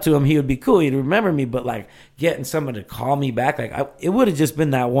say what up to him, he would be cool. He'd remember me. But like getting someone to call me back, it would have just been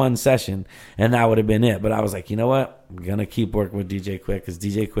that one session, and that would have been it. But I was like, you know what? I'm gonna keep working with DJ Quick because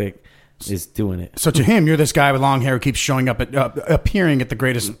DJ Quick is doing it. So to him, you're this guy with long hair who keeps showing up appearing at the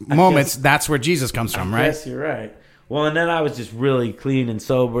greatest moments. That's where Jesus comes from, right? Yes, you're right. Well, and then I was just really clean and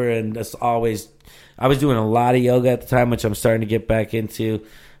sober, and just always, I was doing a lot of yoga at the time, which I'm starting to get back into,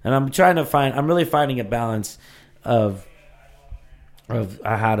 and I'm really finding a balance of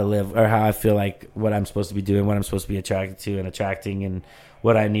how to live, or how I feel like what I'm supposed to be doing, what I'm supposed to be attracted to and attracting, and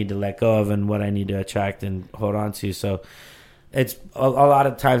what I need to let go of and what I need to attract and hold on to. So it's a lot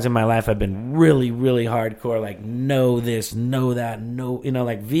of times in my life I've been really, really hardcore, like know this, know that, know, you know,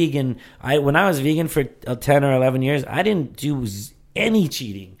 like vegan. When I was vegan for 10 or 11 years, I didn't do any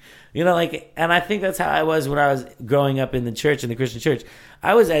cheating. You know, like, and I think that's how I was when I was growing up in the church, in the Christian church.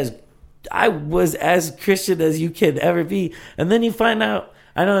 I was as Christian as you can ever be. And then you find out,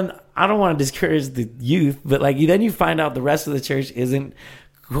 I don't want to discourage the youth, but like then you find out the rest of the church isn't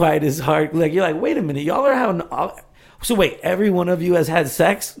quite as hard. Like you're like, wait a minute, y'all are having. So wait, every one of you has had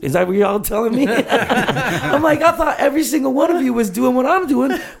sex? Is that what y'all telling me? I'm like, I thought every single one of you was doing what I'm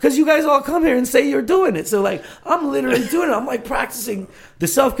doing because you guys all come here and say you're doing it. So like, I'm literally doing it. I'm like practicing. The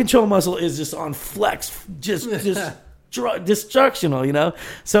self-control muscle is just on flex, just destructional, you know?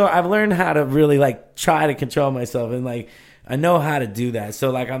 So I've learned how to really like try to control myself, and like, I know how to do that. So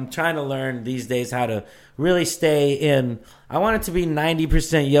like, I'm trying to learn these days how to really stay in. I want it to be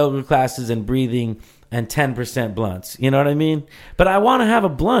 90% yoga classes and breathing and 10% blunts. You know what I mean? But I want to have a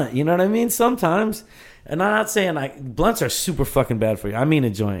blunt. You know what I mean? Sometimes. And I'm not saying like blunts are super fucking bad for you. I mean a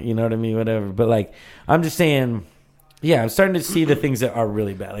joint. You know what I mean? Whatever. But like, I'm just saying, yeah, I'm starting to see the things that are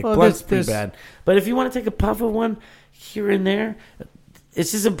really bad. Like blunts pretty bad. But if you want to take a puff of one here and there,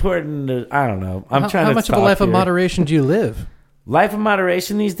 it's just important to, I don't know. How much of a life of moderation do you live? Life of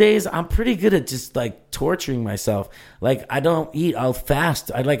moderation these days, I'm pretty good at just like torturing myself. Like I don't eat, I'll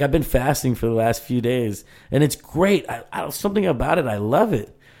fast. I've been fasting for the last few days, and it's great. Something about it, I love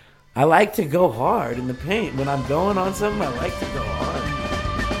it. I like to go hard in the paint. When I'm going on something, I like to go hard.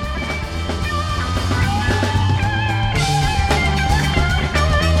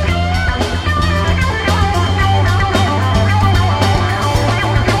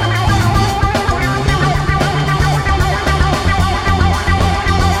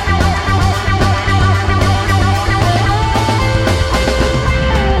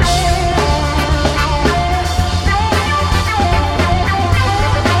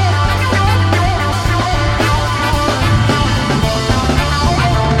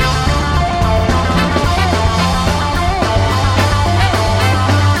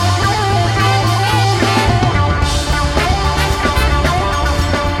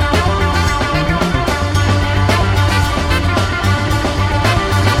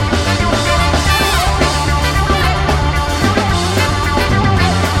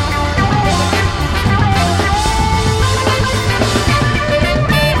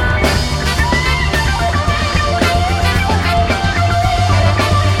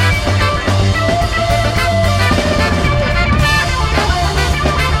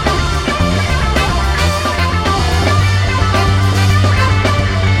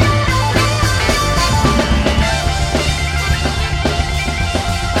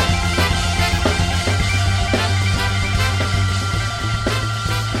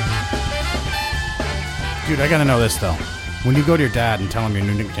 Dude, I gotta know this though. When you go to your dad and tell him your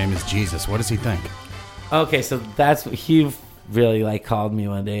new nickname is Jesus, what does he think? Okay, so that's what he really like called me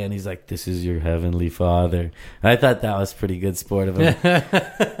one day, and he's like, "This is your heavenly Father." And I thought that was pretty good sport of him.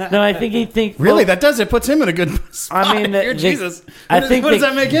 No, I think he'd think really that does it puts him in a good spot. I mean, you're Jesus. What does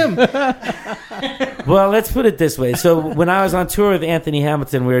that make him? Well, let's put it this way. So when I was on tour with Anthony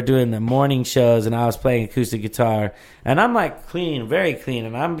Hamilton, we were doing the morning shows, and I was playing acoustic guitar, and I'm like clean, very clean,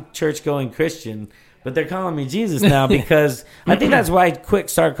 and I'm a church-going Christian. But they're calling me Jesus now because I think that's why Quick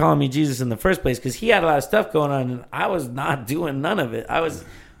started calling me Jesus in the first place, because he had a lot of stuff going on and I was not doing none of it. I was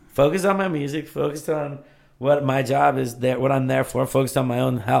focused on my music, focused on what my job is, there, what I'm there for, focused on my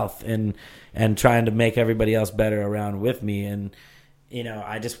own health and trying to make everybody else better around with me. And, you know,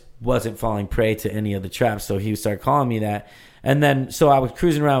 I just wasn't falling prey to any of the traps. So he started calling me that. And then, so I was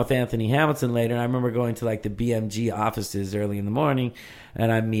cruising around with Anthony Hamilton later, and I remember going to like the BMG offices early in the morning,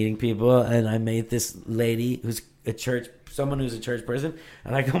 and I'm meeting people, and I met this lady who's someone who's a church person,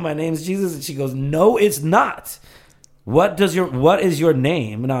 and I go, "My name's Jesus," and she goes, "No, it's not. What is your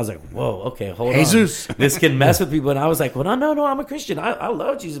name?" And I was like, "Whoa, okay, hold Jesus. on. This can mess with people." And I was like, "Well, no, I'm a Christian. I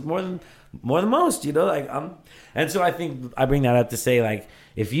love Jesus more than most, you know, like And so I think I bring that up to say, like,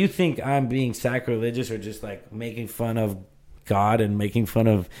 if you think I'm being sacrilegious or just like making fun of God and making fun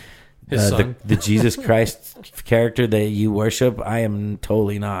of the Jesus Christ character that you worship, I am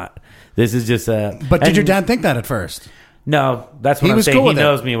totally not. This is just a. But did your dad think that at first? No, that's what He I'm was saying. cool He with it.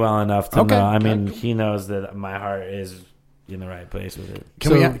 knows me well enough to Okay. know. I mean, he knows that my heart is in the right place with it.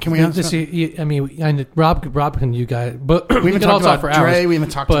 Can we answer? Rob can you guys, but We haven't can all talked talk about for Dre. hours. We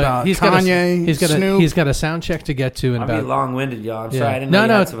haven't talked But about he's Kanye, got Snoop. he's got a sound check to get to in I'll be about. long-winded, y'all. I'm Yeah. sorry. I didn't No, know you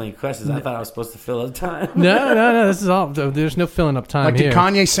no. had so many questions. I thought I was supposed to fill up time. No. This is all. There's no filling up time Like, here. did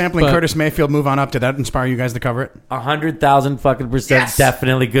Kanye sampling But- Curtis Mayfield move on up? Did that inspire you guys to cover it? 100,000 fucking %. Yes!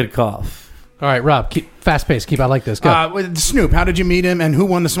 Definitely good call. All right, Rob, keep fast paced. Keep. I like this. Go. With Snoop, how did you meet him, and who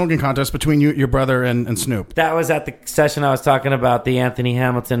won the smoking contest between your brother and Snoop? That was at the session I was talking about, the Anthony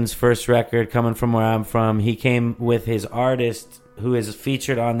Hamilton's first record, Coming From Where I'm From. He came with his artist, who is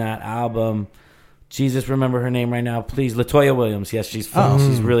featured on that album. Jesus, remember her name right now, please. LaToya Williams. Yes, she's fun.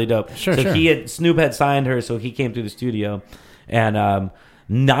 She's really dope. Sure, so sure. Snoop had signed her, so he came through the studio, and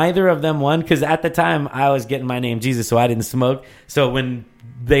neither of them won because at the time I was getting my name Jesus, so I didn't smoke. So when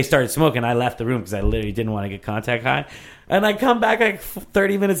they started smoking, I left the room because I literally didn't want to get contact high. And I come back like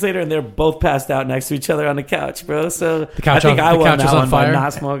 30 minutes later, and they're both passed out next to each other on the couch, bro. So couch I think I the won couch that is on one fire? by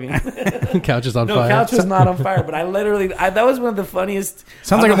not smoking. Couch is on No, fire. couch was not on fire, but I literally, that was one of the funniest.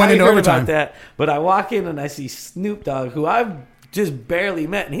 Sounds I like don't it went know into how you heard overtime. about that, but I walk in and I see Snoop Dogg, who I've just barely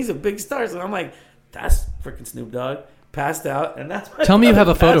met, and he's a big star. So I'm like, that's freaking Snoop Dogg. Passed out, and that's my Tell me you have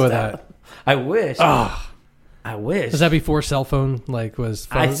brother a photo of passed that. out. I wish. I wish. Was that before cell phone was?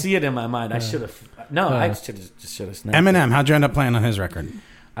 I phone? see it in my mind. I should have. No, I should have just snapped it. Eminem, how'd you end up playing on his record?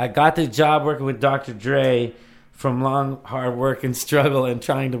 I got the job working with Dr. Dre from long, hard work and struggle and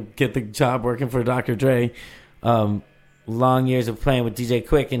trying to get the job working for Dr. Dre. Long years of playing with DJ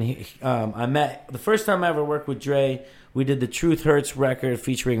Quick. And I met, the first time I ever worked with Dre, we did the Truth Hurts record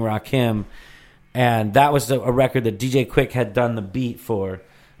featuring Rakim. And that was a record that DJ Quick had done the beat for.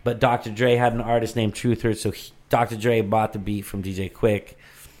 But Dr. Dre had an artist named Truth Hurts, so Dr. Dre bought the beat from DJ Quick.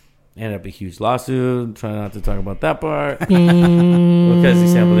 Ended up a huge lawsuit. Try not to talk about that part because he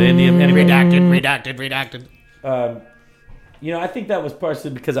sampled the Indian. Anyway, Redacted. I think that was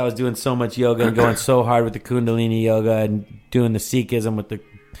partially because I was doing so much yoga and going so hard with the Kundalini yoga and doing the Sikhism with the.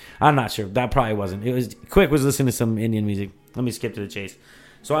 I'm not sure. That probably wasn't. It was Quick was listening to some Indian music. Let me skip to the chase.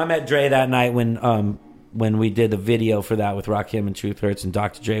 So I met Dre that night when we did the video for that with Rakim and Truth Hurts, and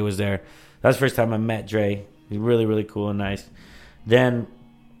Dr. Dre was there. That was the first time I met Dre. He's really, really cool and nice. Then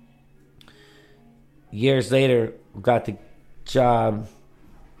years later, got the job.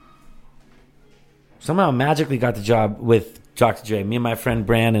 Somehow magically got the job with Dr. Dre. Me and my friend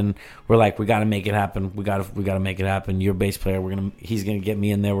Brandon were like, we got to make it happen. We got to make it happen. You're a bass player. He's gonna get me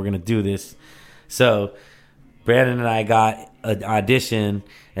in there. We're gonna do this. So Brandon and I got an audition,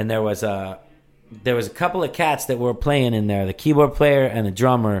 and there was a couple of cats that were playing in there, the keyboard player and the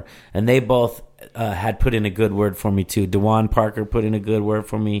drummer, and they both had put in a good word for me too. Dewan Parker put in a good word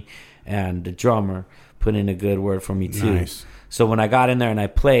for me, and the drummer put in a good word for me too. Nice. So when I got in there and I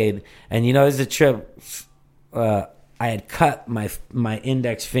played, and this is a trip, I had cut my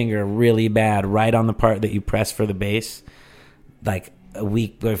index finger really bad right on the part that you press for the bass, like a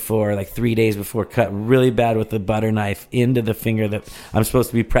week before, like 3 days before, cut really bad with the butter knife into the finger that I'm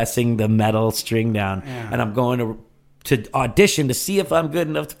supposed to be pressing the metal string down. Yeah. And I'm going to audition to see if I'm good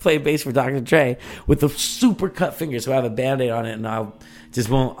enough to play bass for Dr. Dre with a super cut finger. So I have a Band-Aid on it, and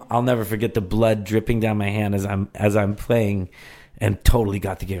I'll never forget the blood dripping down my hand as I'm playing, and totally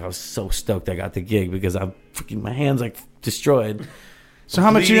got the gig. I was so stoked I got the gig because my hand's like destroyed. So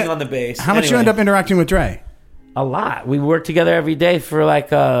how much you on the bass? How much you Anyway. end up interacting with Dre? A lot. We worked together every day for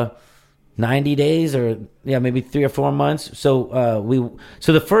like 90 days or maybe 3 or 4 months. So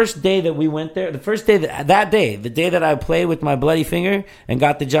the first day that we went there, the first day the day that I played with my bloody finger and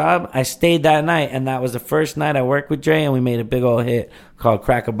got the job, I stayed that night, and that was the first night I worked with Dre, and we made a big old hit called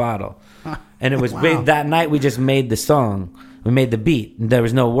Crack a Bottle. And it was Wow. that night we just made the song. We made the beat. There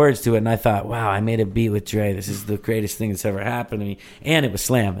was no words to it, and I thought, wow, I made a beat with Dre. This is the greatest thing that's ever happened to me. And it was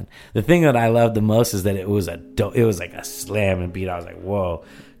slamming. The thing that I loved the most is that it was like a slamming beat. I was like, whoa,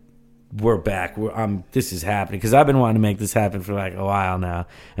 we're back. This is happening, because I've been wanting to make this happen for like a while now.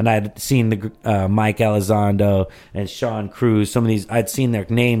 And I'd seen the Mike Elizondo and Sean Cruz. Some of these I'd seen their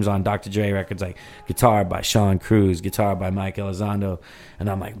names on Dr. Dre records, like guitar by Sean Cruz, guitar by Mike Elizondo. And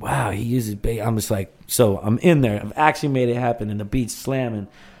I'm like, wow, he uses bass. I'm just like, so I'm in there. I've actually made it happen, and the beat's slamming.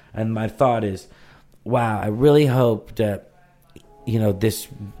 And my thought is, wow, I really hope that this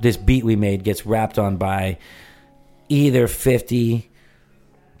beat we made gets rapped on by either 50.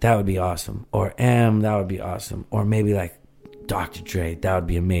 That would be awesome. Or that would be awesome. Or maybe like Dr. Dre. That would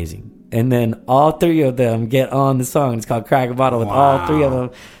be amazing. And then all 3 of them get on the song. It's called Crack a Bottle with all 3 of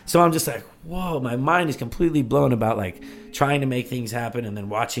them. So I'm just like, whoa, my mind is completely blown about like trying to make things happen and then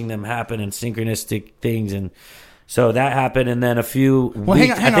watching them happen and synchronistic things. And so that happened. And then I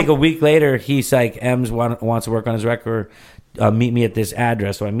think a week later, he's like, Ems wants to work on his record. Meet me at this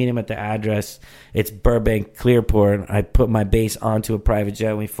address. So I meet him at the address. It's Burbank, Clearport. I put my bass onto a private jet,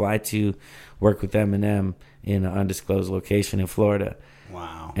 and we fly to work with Eminem in an undisclosed location in Florida.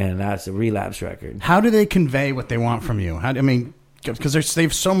 Wow. And that's a Relapse record. How do they convey what they want from you? Because they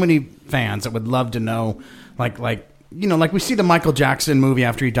have so many fans that would love to know, like we see the Michael Jackson movie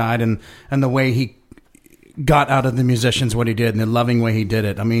after he died, and the way he got out of the musicians what he did, and the loving way he did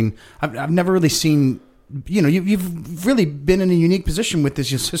it. I mean, I've never really seen you've really been in a unique position with this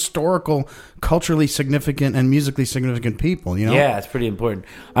just historical, culturally significant, and musically significant people. Yeah, it's pretty important.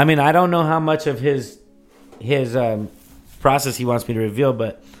 I mean, I don't know how much of his process he wants me to reveal,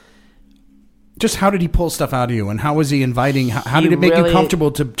 but just how did he pull stuff out of you, and how was he inviting? How did it make you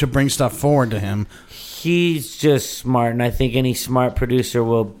comfortable to bring stuff forward to him? He's just smart, and I think any smart producer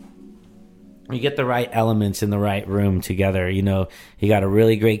will. You get the right elements in the right room together. He got a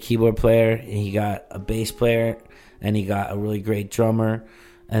really great keyboard player, and he got a bass player, and he got a really great drummer,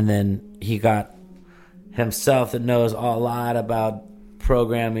 and then he got himself that knows a lot about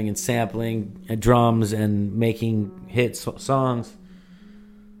programming and sampling and drums and making hit songs.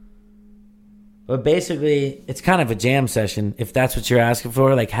 But basically, it's kind of a jam session, if that's what you're asking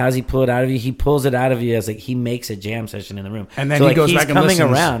for. Like, how's he pull it out of you? He pulls it out of you as, like, he makes a jam session in the room. And then he goes back and listens. He's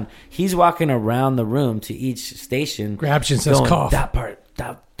coming around. He's walking around the room to each station. Grabs you and says, cough. That part,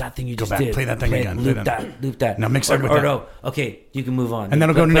 that thing you just did. Play that thing again. Loop that. Now mix it with that. No, okay, you can move on. And then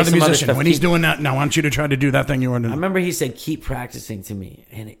it'll go to another musician. When he's doing that, now I want you to try to do that thing you want to do. I remember he said, keep practicing to me.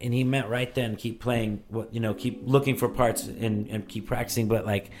 And he meant right then, keep playing, keep looking for parts and keep practicing. But,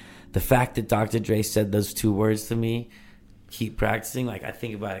 like, the fact that Dr. Dre said those two words to me, keep practicing, like, I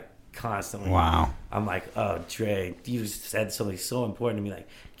think about it constantly. Wow. I'm like, oh, Dre, you said something so important to me, like,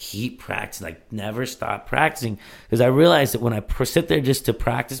 keep practicing, like, never stop practicing. Because I realized that when I sit there just to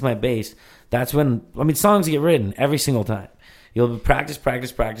practice my bass, that's when, songs get written every single time. You'll practice,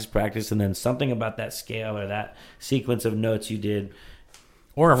 and then something about that scale or that sequence of notes you did,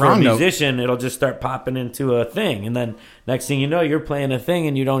 or a for wrong a note, musician, it'll just start popping into a thing, and then next thing you know, you're playing a thing,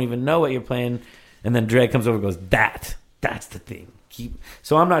 and you don't even know what you're playing, and then Dre comes over and goes, "That's the thing."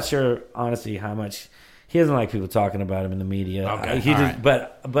 So I'm not sure, honestly, how much he doesn't like people talking about him in the media. Okay, right.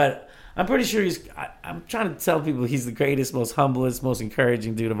 But I'm pretty sure I'm trying to tell people he's the greatest, most humblest, most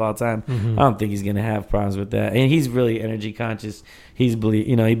encouraging dude of all time. Mm-hmm. I don't think he's gonna have problems with that, and he's really energy conscious. He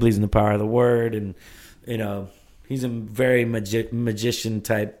believes in the power of the word, and he's a very magician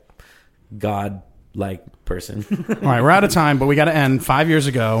type, God-like person. All right, we're out of time, but we got to end. 5 years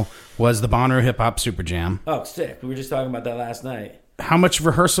ago was the Bonnaroo Hip Hop Super Jam. Oh, sick. We were just talking about that last night. How much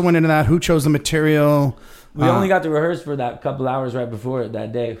rehearsal went into that? Who chose the material? We only got to rehearse for that couple hours right before it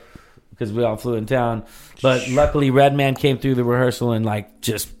that day because we all flew in town. But luckily, Redman came through the rehearsal and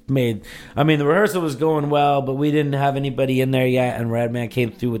just made... the rehearsal was going well, but we didn't have anybody in there yet, and Redman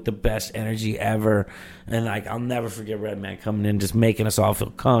came through with the best energy ever. And I'll never forget Redman coming in, just making us all feel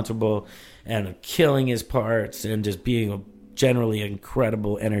comfortable and killing his parts and just being a generally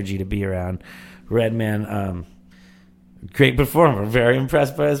incredible energy to be around. Redman, great performer. Very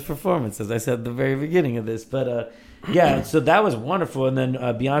impressed by his performance, as I said at the very beginning of this. But yeah, so that was wonderful. And then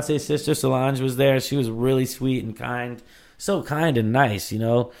Beyonce's sister Solange was there. She was really sweet and kind, so kind and nice,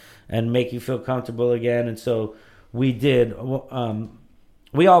 and make you feel comfortable again. And so we did.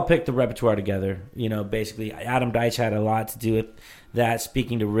 We all picked the repertoire together. Basically, Adam Deitch had a lot to do with that.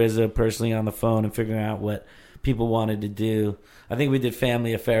 Speaking to RZA personally on the phone and figuring out what people wanted to do. I think we did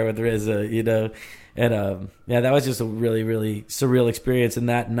Family Affair with RZA, and that was just a really, really surreal experience. And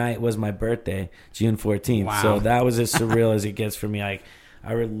that night was my birthday, June 14th. Wow. So that was as surreal as it gets for me. I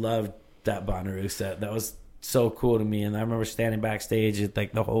really loved that Bonnaroo set. That was so cool to me. And I remember standing backstage at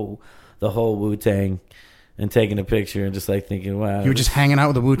the whole Wu-Tang and taking a picture and just thinking, wow. You were just hanging out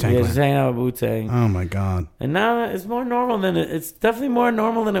with the Wu-Tang. Yeah, just hanging out with Wu-Tang. Oh my God. And now it's more normal than it's definitely more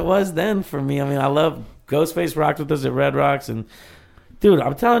normal than it was then for me. I love Ghostface rocked with us at Red Rocks, and dude,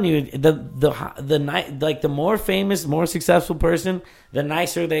 I'm telling you, the more famous, more successful person, the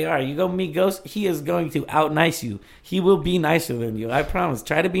nicer they are. You go meet Ghost, he is going to out nice you. He will be nicer than you. I promise.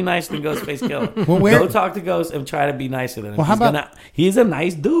 Try to be nicer than Ghostface Killer. Go talk to Ghost and try to be nicer than him. Well, he's a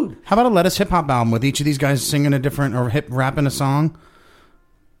nice dude. How about a Let Us Hip Hop album with each of these guys singing a different or rapping a song?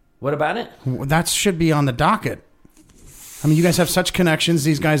 What about it? That should be on the docket. You guys have such connections.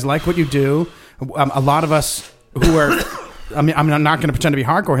 These guys like what you do. A lot of us who are... I'm not going to pretend to be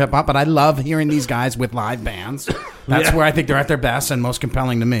hardcore hip-hop, but I love hearing these guys with live bands. That's where I think they're at their best and most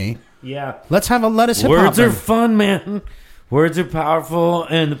compelling to me. Yeah. Let's have a Let Us Hip Hop. Words are fun, man. Words are powerful,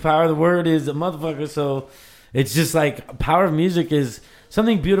 and the power of the word is a motherfucker. So it's just power of music is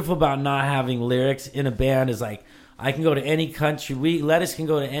something beautiful about not having lyrics in a band is I can go to any country. Lettuce can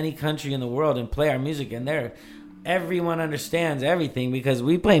go to any country in the world and play our music, and everyone understands everything because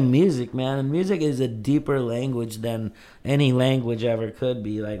we play music, man. And music is a deeper language than any language ever could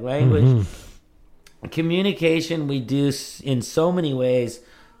be. Language, communication, we do in so many ways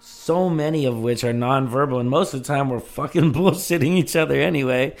so many of which are nonverbal, and most of the time we're fucking bullshitting each other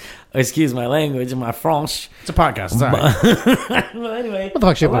anyway. Excuse my language and my French. It's a podcast. It's all right. Well, anyway, What the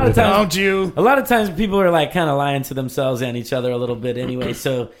fuck shit a lot of about times, Don't you? a lot of times people are like kind of lying to themselves and each other a little bit anyway.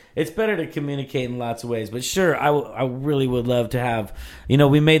 So it's better to communicate in lots of ways. But sure, I really would love to have,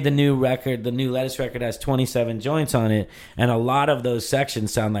 we made the new record. The new Lettuce record has 27 joints on it. And a lot of those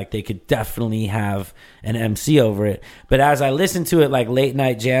sections sound like they could definitely have an MC over it. But as I listen to it like late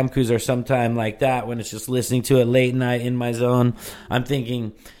night jam cruise or sometime like that, when it's just listening to it late night in my zone, I'm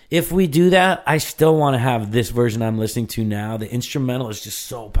thinking, if we do that, I still want to have this version I'm listening to now. The instrumental is just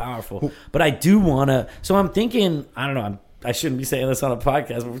so powerful. But I do want to. So I'm thinking, I don't know, I shouldn't be saying this on a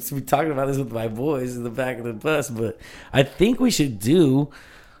podcast. We're supposed to be talking about this with my boys in the back of the bus. But I think we should do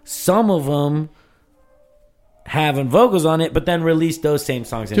some of them having vocals on it, but then release those same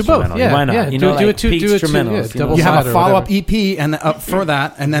songs Do both, instrumental. yeah. Why not? Yeah, You do know, it like two- peak do it two, instrumentals. yeah, double You have side a or follow-up whatever. EP and for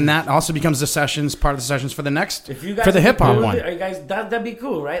that, and then that also becomes the sessions, part of the sessions for the next, If you guys for the hip hop cool one. with it, are you guys, that'd be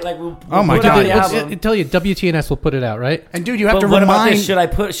cool, right? Like we'll Oh my put out God. the Let's album. tell you, WTNS will put it out, right? And dude, you have But to what about remind.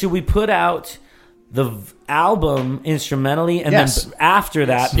 this? Should we put out the album instrumentally, and Yes. then after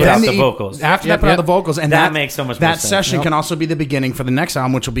that, put Then out the vocals? After Yep, that, put out yep. the vocals, and That makes so much more That sense. session Yep. can also be the beginning for the next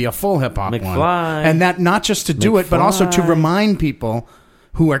album, which will be a full hip hop one. McFly. And that not just to do it, but also to McFly. remind people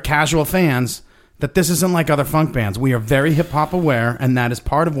who are casual fans that this isn't like other funk bands. We are very hip hop aware, and that is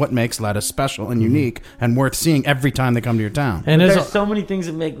part of what makes Lettuce special and unique and worth seeing every time they come to your town. And There's there's so many things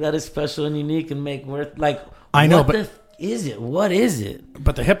that make that special and unique and make worth like. I know, what but- the is it? What is it?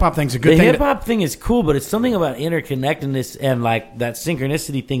 But the hip hop thing's a good The thing. hip hop thing is cool, but it's something about interconnectedness and like that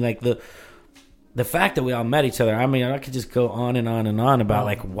synchronicity thing, like the fact that we all met each other. I mean, I could just go on and on and on about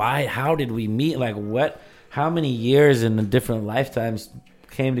like why, how did we meet? Like what, how many years and different lifetimes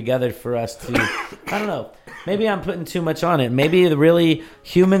came together for us to, I don't know. Maybe I'm putting too much on it. Maybe really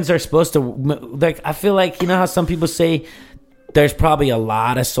humans are supposed to, like, I feel like, you know how some people say there's probably a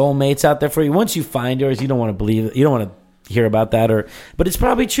lot of soulmates out there for you. Once you find yours, you don't want to believe it. You don't want to hear about that, but it's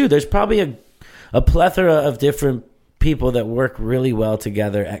probably true. There's probably a plethora of different people that work really well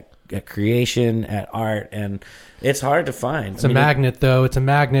together at creation, at art, and it's hard to find. It's a magnet, though. It's a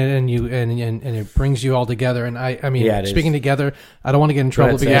magnet, and it brings you all together. And I mean, Yeah, it speaking is. together, I don't want to get in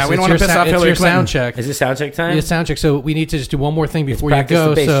trouble ahead, because Sam. Yeah, we don't it's wanna your piss off it's Hillary your Clinton. sound check. Is it sound check time? It's sound check. So we need to just do one more thing before you practice go.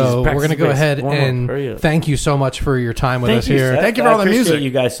 the bass. So Just we're practice going to the go bass. ahead Warm up. and Hurry up. thank you so much for your time with Thank us you, here. Seth. Thank you for I all the appreciate music.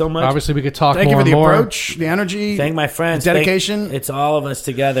 you guys so much. Obviously, we could talk Thank you more for the and more. approach, the energy, Thank my friends. the dedication. It's all of us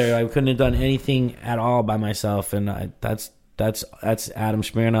together. I couldn't have done anything at all by myself, and that's Adam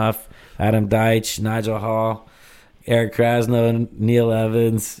Smirnoff, Adam Deitch, Nigel Hall, Eric Krasno, Neil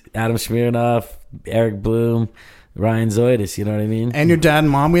Evans, Adam Smirnoff, Eric Bloom, Ryan Zoidis. You know what I mean? And your dad and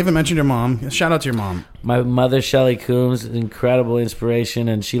mom. We haven't mentioned your mom. Shout out to your mom. My mother, Shelley Coombs, incredible inspiration,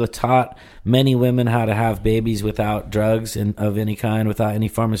 and she taught many women how to have babies without drugs and of any kind, without any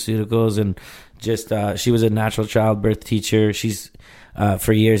pharmaceuticals, and just she was a natural childbirth teacher. She's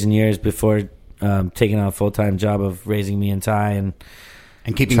for years and years before taking on a full-time job of raising me and Ty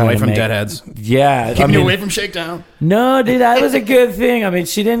And keeping Trying away to from make- deadheads. yeah, Keeping you away from Shakedown. No, dude, that was a good thing. I mean,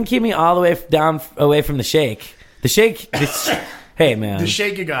 she didn't keep me all the way down away from the shake. Hey, man. The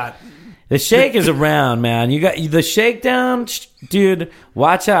shake you got. The shake is around, man. You got the shakedown, dude.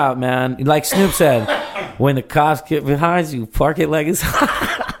 Watch out, man. Like Snoop said, when the cops get behind you, park it like it's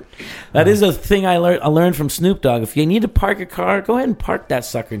hot. That is a thing I learned from Snoop Dogg. If you need to park a car, go ahead and park that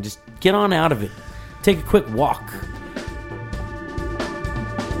sucker and just get on out of it. Take a quick walk.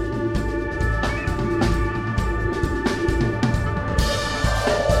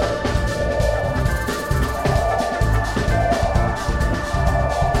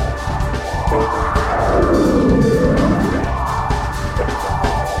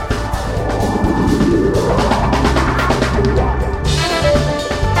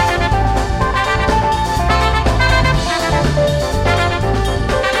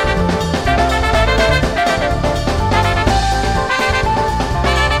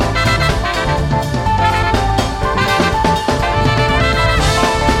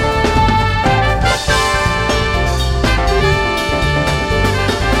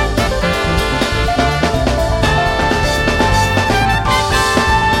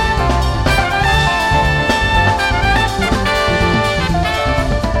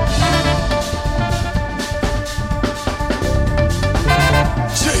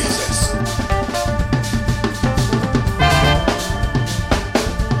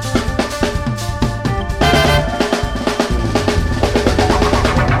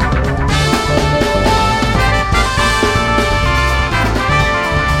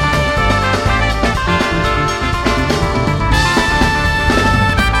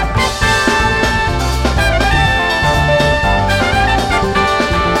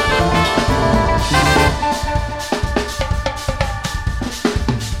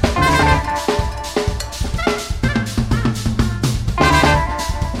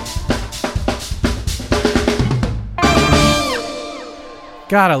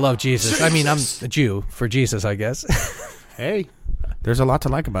 God, I love Jesus. I mean, I'm a Jew for Jesus, I guess. Hey, there's a lot to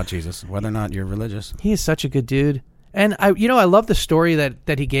like about Jesus, whether or not you're religious. He is such a good dude. And I love the story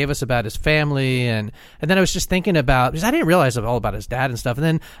that he gave us about his family, and then I was just thinking about, because I didn't realize all about his dad and stuff.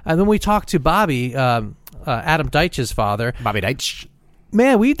 And then we talked to Bobby, Adam Deitch's father. Bobby Deitch.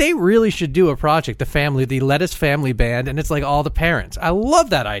 Man, they really should do a project, the Lettuce Family Band, and it's like all the parents. I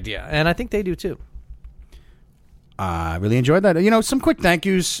love that idea, and I think they do too. I really enjoyed that. Some quick thank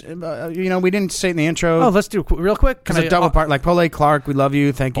yous. We didn't say it in the intro. Oh, let's do real quick. Because a double part, like Paulette Clark, we love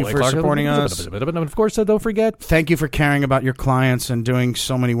you. Thank you for supporting us. And of course, don't forget. Thank you for caring about your clients and doing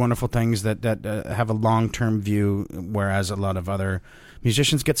so many wonderful things that have a long-term view, whereas a lot of other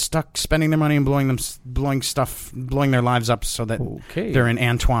musicians get stuck spending their money and blowing their lives up so that they're in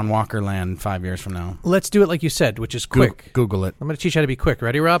Antoine Walker land 5 years from now. Let's do it like you said, which is quick. Google it. I'm going to teach you how to be quick.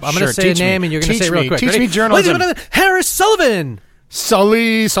 Ready, Rob? I'm Sure, going to say a name, and you're going to say it real quick. Teach Ready? me journalism. Ladies and gentlemen, Harris Sullivan.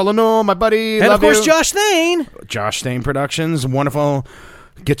 Sully Solano, my buddy. And, love of course, you. Josh Thane. Josh Thane Productions, wonderful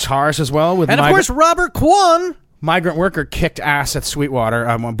guitarist as well. And, of course, Robert Kwan. Migrant Worker kicked ass at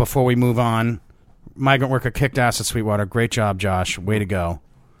Sweetwater. Before we move on, Migrant Worker kicked ass at Sweetwater. Great job, Josh. Way to go.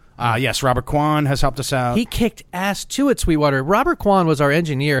 Yes, Robert Kwan has helped us out. He kicked ass too at Sweetwater. Robert Kwan was our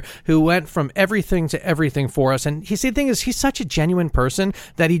engineer who went from everything to everything for us. And the thing is, he's such a genuine person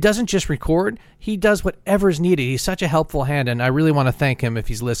that he doesn't just record. He does whatever's needed. He's such a helpful hand, and I really want to thank him if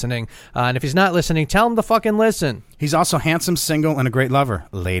he's listening. And if he's not listening, tell him to fucking listen. He's also handsome, single, and a great lover,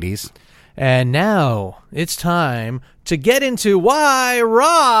 ladies. And now it's time to get into why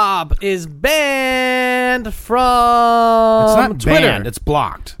Rob is banned from It's not Twitter. banned, it's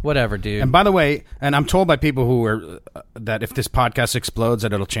blocked. Whatever, dude. And by the way, and I'm told by people who are that if this podcast explodes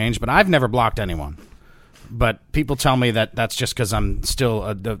that it'll change, but I've never blocked anyone. But people tell me that that's just because I'm still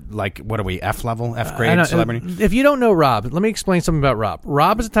what are we, F level, F grade celebrity? If you don't know Rob, let me explain something about Rob.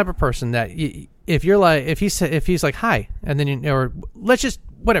 Rob is the type of person that if he's like hi, and then or let's just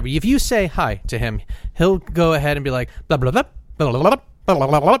whatever. If you say hi to him, he'll go ahead and be like blah blah blah blah blah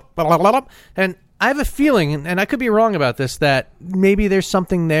blah blah blah blah. And I have a feeling, and I could be wrong about this, that maybe there's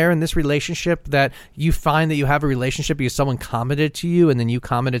something there in this relationship that you find that you have a relationship because someone commented to you and then you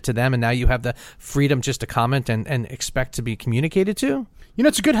commented to them, and now you have the freedom just to comment and expect to be communicated to.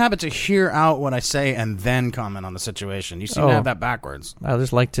 It's a good habit to hear out what I say and then comment on the situation. You seem to have that backwards. I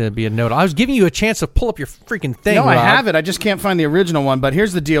just like to be a note. I was giving you a chance to pull up your freaking thing. No, Rob. I have it. I just can't find the original one. But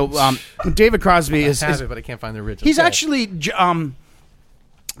here's the deal. David Crosby is it, but I can't find the original. He's actually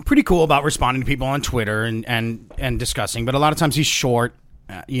pretty cool about responding to people on Twitter and discussing. But a lot of times he's short.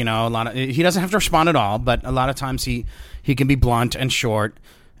 He doesn't have to respond at all. But a lot of times he can be blunt and short.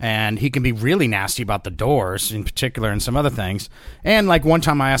 And he can be really nasty about the Doors in particular and some other things. And like one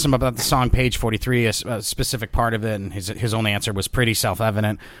time I asked him about the song Page 43, a specific part of it, and his only answer was pretty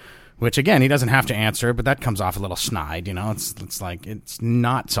self-evident, which again, he doesn't have to answer, but that comes off a little snide, It's like, it's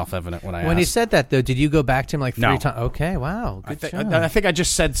not self-evident what I asked. When he said that, though, did you go back to him like 3 No. times? Okay, wow. Good job. I think I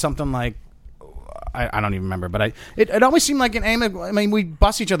just said something like, I don't even remember, but it always seemed like an aim. I mean, we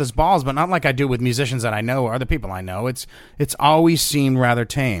bust each other's balls, but not like I do with musicians that I know or other people I know. It's always seemed rather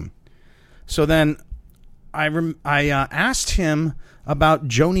tame. So then I asked him about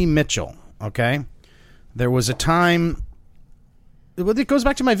Joni Mitchell. Okay, there was a time. It goes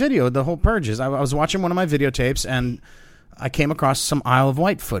back to my video, the whole purges. I was watching one of my videotapes and I came across some Isle of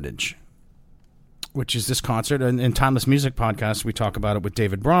Wight footage, which is this concert. And in Timeless Music Podcast, we talk about it with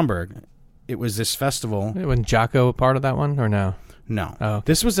David Bromberg. It was this festival. Wasn't Jocko a part of that one, or no? No. Oh, okay.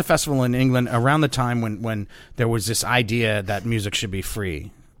 This was the festival in England around the time when there was this idea that music should be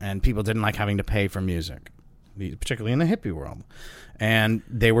free, and people didn't like having to pay for music, particularly in the hippie world. And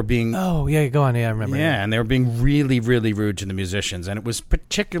they were being... Oh, yeah, go on. Yeah, I remember. Yeah, and they were being really, really rude to the musicians. And it was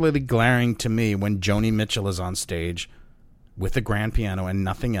particularly glaring to me when Joni Mitchell is on stage with a grand piano and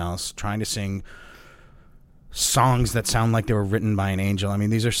nothing else, trying to sing songs that sound like they were written by an angel. I mean,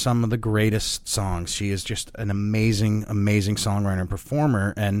 these are some of the greatest songs. She is just an amazing, amazing songwriter and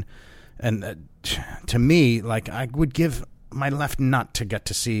performer. And to me, like, I would give my left nut to get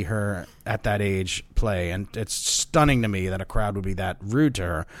to see her at that age play. And it's stunning to me that a crowd would be that rude to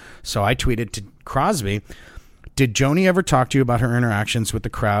her. So I tweeted to Crosby, did Joni ever talk to you about her interactions with the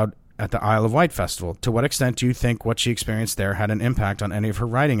crowd at the Isle of Wight Festival? To what extent do you think what she experienced there had an impact on any of her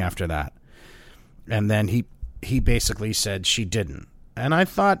writing after that? And then he basically said she didn't. And I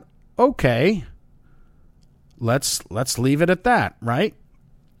thought, okay, let's leave it at that, right?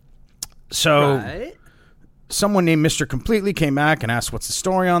 So someone named Mr. Completely came back and asked what's the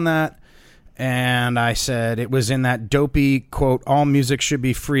story on that. And I said it was in that dopey, quote, all music should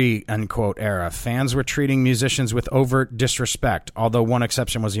be free, unquote, era. Fans were treating musicians with overt disrespect, although one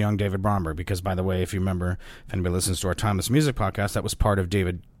exception was young David Bromberg, because, by the way, if you remember, if anybody listens to our Timeless Music podcast, that was part of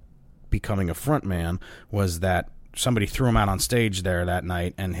David becoming a front man, was that somebody threw him out on stage there that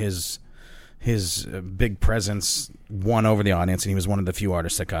night, and his big presence won over the audience, and he was one of the few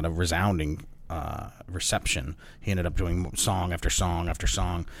artists that got a resounding reception. He ended up doing song after song after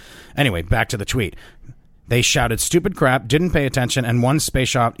song. Anyway, back to the tweet. They shouted stupid crap, didn't pay attention, and one space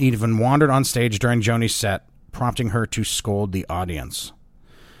shot even wandered on stage during Joni's set, prompting her to scold the audience.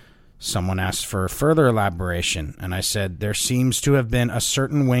 Someone asked for further elaboration, and I said, there seems to have been a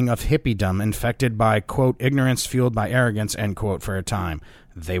certain wing of hippiedom infected by, quote, ignorance fueled by arrogance, end quote, for a time.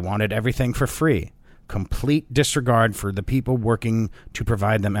 They wanted everything for free. Complete disregard for the people working to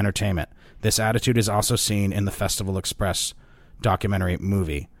provide them entertainment. This attitude is also seen in the Festival Express documentary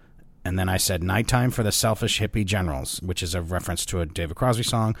movie. And then I said, nighttime for the selfish hippie generals, which is a reference to a David Crosby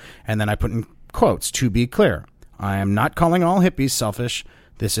song. And then I put in quotes, to be clear, I am not calling all hippies selfish.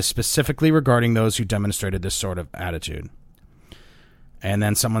 This is specifically regarding those who demonstrated this sort of attitude. And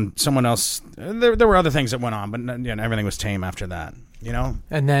then someone else, there were other things that went on, but everything was tame after that, you know?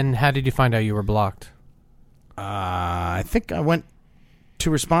 And then how did you find out you were blocked? I think I went to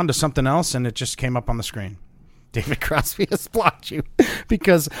respond to something else, and it just came up on the screen. David Crosby has blocked you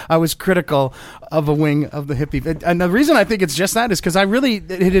because I was critical of a wing of the hippie. And the reason I think it's just that is because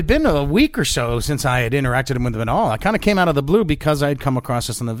it had been a week or so since I had interacted with him at all. I kind of came out of the blue because I had come across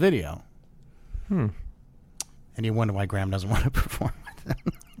this in the video. And you wonder why Graham doesn't want to perform with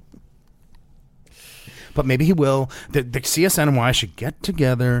him. But maybe he will. The CSNY should get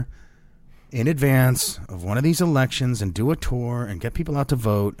together in advance of one of these elections and do a tour and get people out to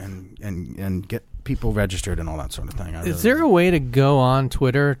vote and get people registered and all that sort of thing. Is there a way to go on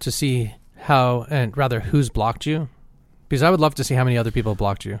Twitter to see who's blocked you? Because I would love to see how many other people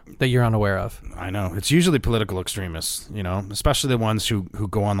blocked you that you're unaware of. I know. It's usually political extremists, especially the ones who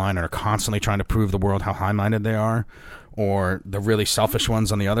go online and are constantly trying to prove the world how high-minded they are, or the really selfish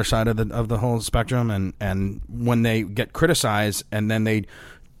ones on the other side of the whole spectrum. And when they get criticized and then they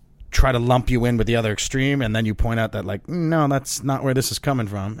try to lump you in with the other extreme, and then you point out that, like, no, that's not where this is coming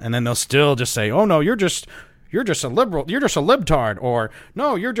from, and then they'll still just say, oh no, you're just a liberal, you're just a libtard, or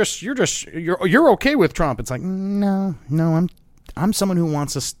no, you're okay with Trump. It's like, no, I'm someone who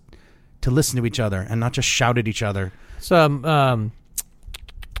wants us to listen to each other and not just shout at each other. So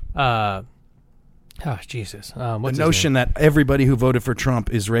Jesus, the notion that everybody who voted for Trump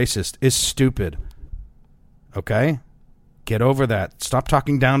is racist is stupid. Okay? Get over that. Stop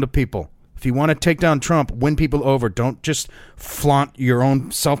talking down to people. If you want to take down Trump, win people over. Don't just flaunt your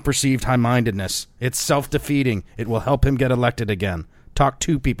own self-perceived high-mindedness. It's self-defeating. It will help him get elected again. Talk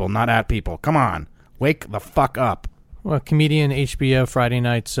to people, not at people. Come on. Wake the fuck up. Well, comedian, HBO, Friday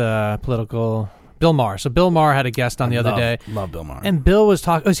night's political... Bill Maher. So Bill Maher had a guest on the other day. Love Bill Maher. And Bill was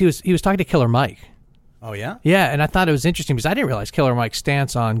talking... he was talking to Killer Mike. Oh, yeah? Yeah, and I thought it was interesting because I didn't realize Killer Mike's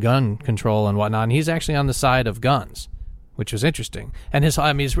stance on gun control and whatnot, and he's actually on the side of guns, which was interesting. And I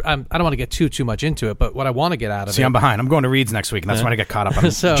don't want to get too much into it, but what I want to get out of it... See, I'm behind. I'm going to Reed's next week, and that's when I get caught up on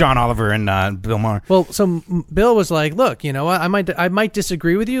John Oliver and Bill Maher. Well, so Bill was like, look, you know what? I might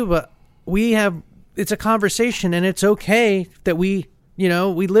disagree with you, but it's a conversation, and it's okay that we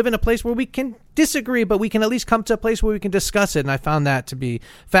live in a place where we can disagree, but we can at least come to a place where we can discuss it. And I found that to be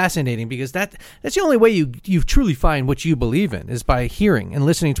fascinating because that's the only way you truly find what you believe in is by hearing and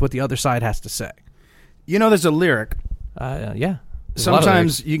listening to what the other side has to say. There's a lyric. Yeah.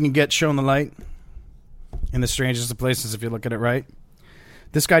 Sometimes you can get shown the light in the strangest of places if you look at it right.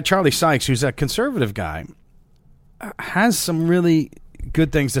 This guy, Charlie Sykes, who's a conservative guy, has some really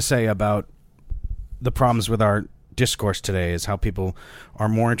good things to say about the problems with our discourse today, is how people are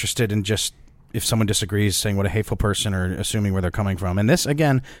more interested in just, if someone disagrees, saying what a hateful person or assuming where they're coming from. And this,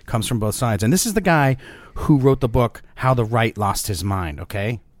 again, comes from both sides. And this is the guy who wrote the book, How the Right Lost His Mind,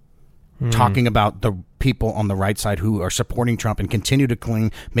 okay? Talking about the people on the right side who are supporting Trump and continue to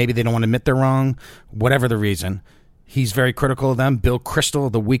cling. Maybe they don't want to admit they're wrong, whatever the reason. He's very critical of them. Bill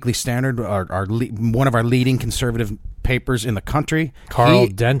Kristol, the Weekly Standard, one of our leading conservative papers in the country. Carl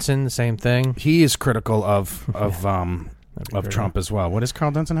Denson, same thing. He is critical of Trump as well. What does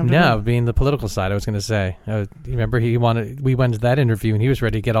Carl Denson have to do? No, being the political side, I was going to say. You remember we went to that interview and he was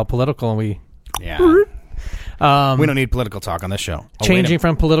ready to get all political and we... Yeah. We don't need political talk on this show. Changing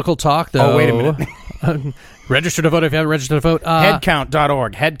from political talk, though. Oh, wait a minute. Register to vote if you haven't registered to vote.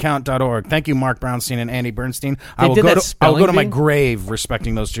 Headcount.org. Headcount.org. Thank you, Mark Brownstein and Andy Bernstein. I will did go that to spelling my bee? grave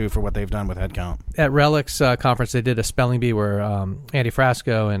respecting those two for what they've done with Headcount. At Relic's conference, they did a spelling bee where Andy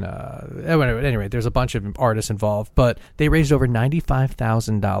Frasco and anyway, there's a bunch of artists involved, but they raised over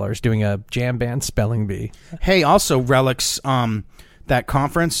 $95,000 doing a jam band spelling bee. Hey, also Relics, that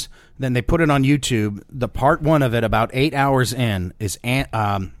conference, then they put it on YouTube. The part one of it, about 8 hours in, is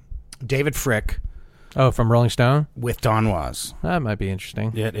David Frick Oh, from Rolling Stone? with Don Was. That might be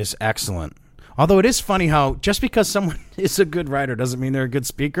interesting. It is excellent. Although it is funny how just because someone is a good writer doesn't mean they're a good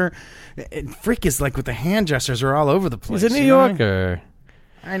speaker. Frick is like with the hand gestures are all over the place. He's a New you know? Yorker.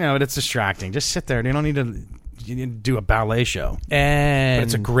 I know, but it's distracting. Just sit there. You don't need to do a ballet show. And But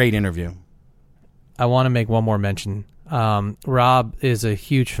it's a great interview. I want to make one more mention. Rob is a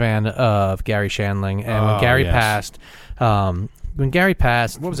huge fan of Gary Shandling, and when Gary yes. passed,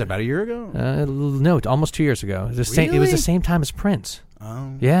 What was that, about a year ago? no, almost 2 years ago. It was the Really? same time as Prince.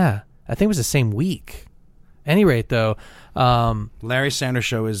 Oh. Yeah, I think it was the same week. Any rate, though, Larry Sanders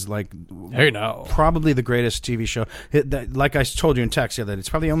Show is like no. probably the greatest TV show. Like I told you in text the other day, it's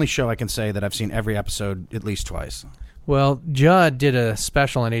probably the only show I can say that I've seen every episode at least twice. Well, Judd did a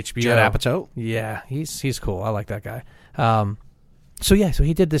special on HBO. Judd Apatow? Yeah, he's cool. I like that guy. So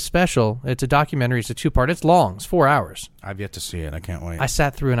he did this special. It's a documentary. It's a 2-part. It's long. It's 4 hours. I've yet to see it. I can't wait. I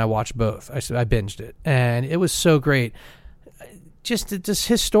sat through and I watched both. I binged it, and it was so great. Just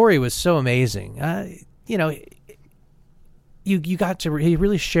his story was so amazing. You got to. He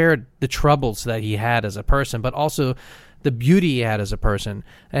really shared the troubles that he had as a person, but also the beauty he had as a person.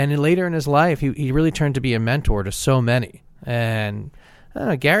 And later in his life, he really turned to be a mentor to so many. And I don't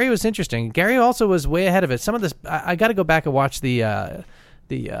know, Gary was interesting. Gary also was way ahead of it. Some of this, I got to go back and watch the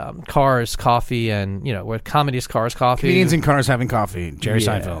Cars Coffee, and where comedies Cars Coffee. Comedians in Cars Having Coffee. Jerry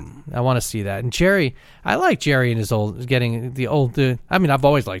Seinfeld. I want to see that. And Jerry, I like Jerry and his I've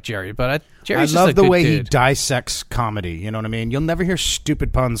always liked Jerry, but Jerry's I love just a the good way he dude. dissects comedy. You know what I mean? You'll never hear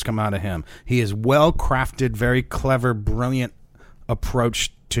stupid puns come out of him. He is well crafted, very clever, brilliant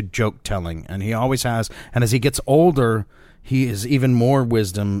approach to joke telling, and he always has. And as he gets older, he is even more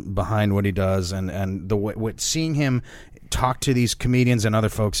wisdom behind what he does, and the way seeing him talk to these comedians and other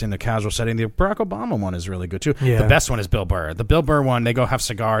folks in the casual setting. The Barack Obama one is really good too. Yeah. The best one is Bill Burr. The Bill Burr one, they go have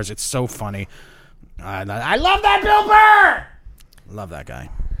cigars. It's so funny. I love that Bill Burr. Love that guy.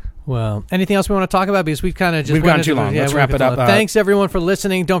 Well, anything else we want to talk about? Because we've kind of just We've gone too long. Let's wrap it up. Thanks, everyone, for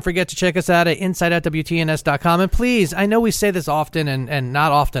listening. Don't forget to check us out at InsideOutWTNS.com. And please, I know we say this often and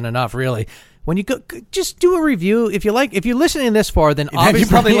not often enough, really. When you go, just do a review. If you're listening this far, then obviously you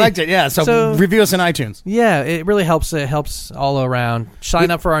probably liked it. Yeah. So review us on iTunes. Yeah, it really helps. It helps all around.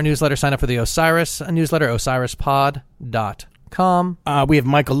 Sign up for our newsletter. Sign up for the Osiris newsletter, osirispod.com. We have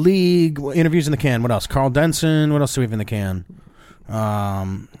Michael League interviews in the can. What else? Carl Denson. What else do we have in the can?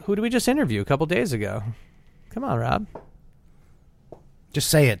 Who did we just interview a couple days ago? Come on, Rob. Just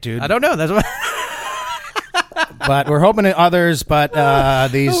say it, dude. I don't know. That's what. But we're hoping to others. But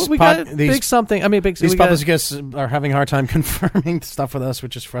these big something. I mean, these public guests are having a hard time confirming stuff with us,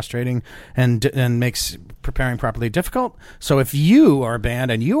 which is frustrating and makes preparing properly difficult. So if you are a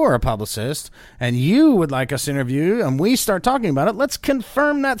band and you are a publicist and you would like us to interview and we start talking about it, let's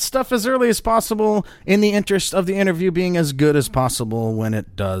confirm that stuff as early as possible in the interest of the interview being as good as possible when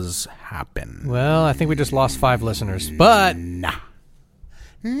it does happen. Well, I think we just lost 5 listeners, but Nah.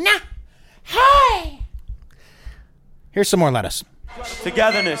 Hey. Here's some more lettuce.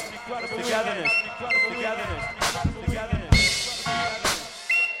 Togetherness.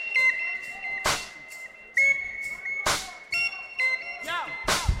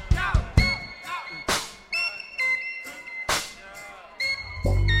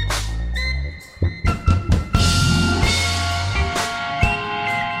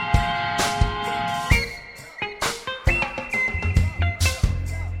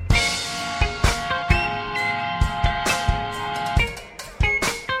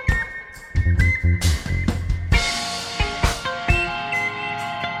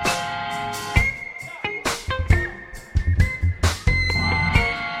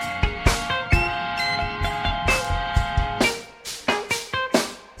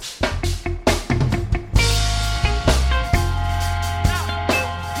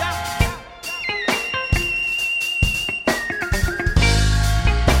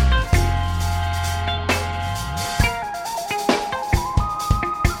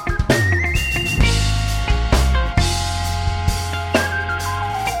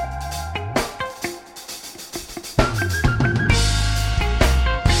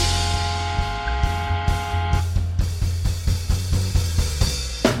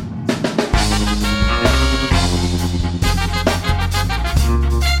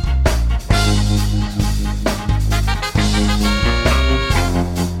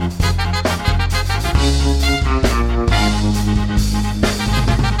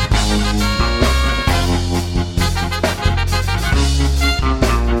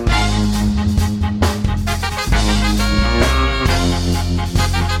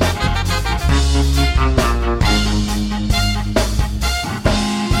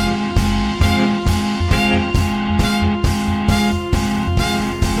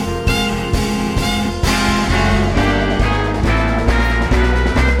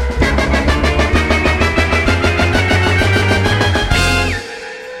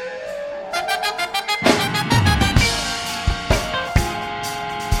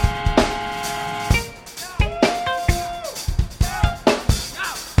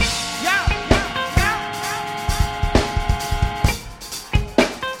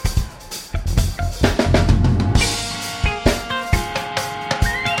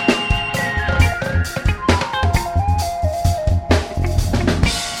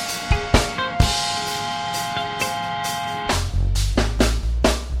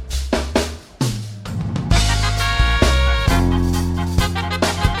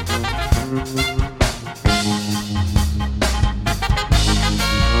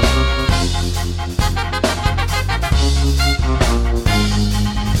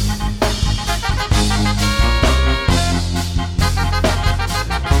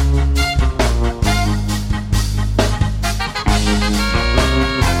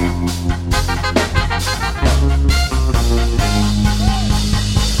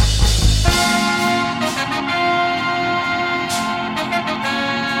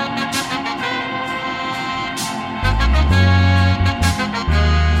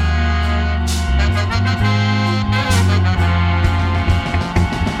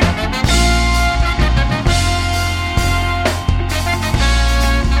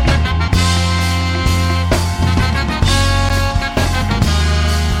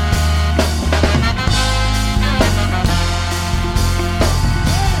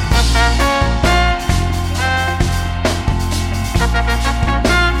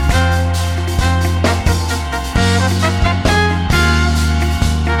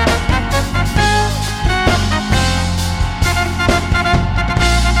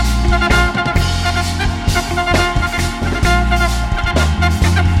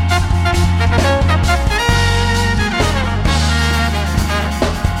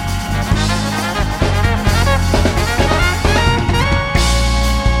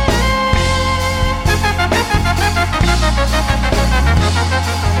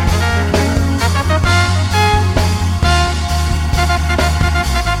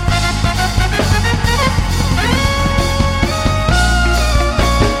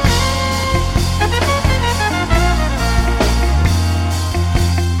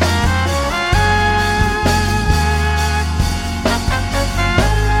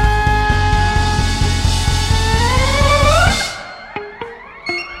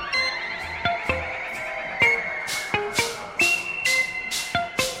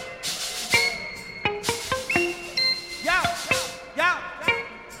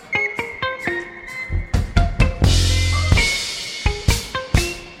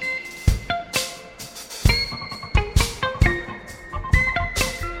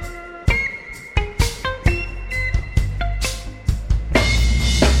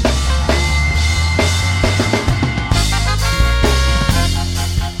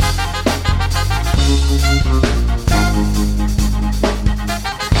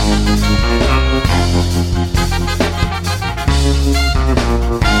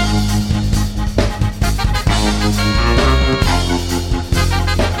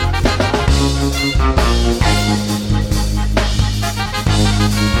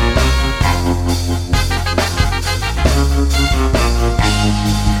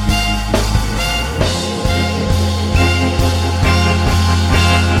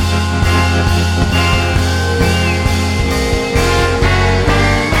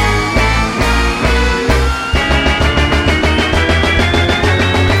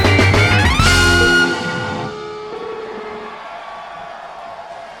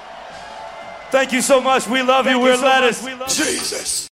 Thank you so much. We love you. We're Lettuce. Jesus.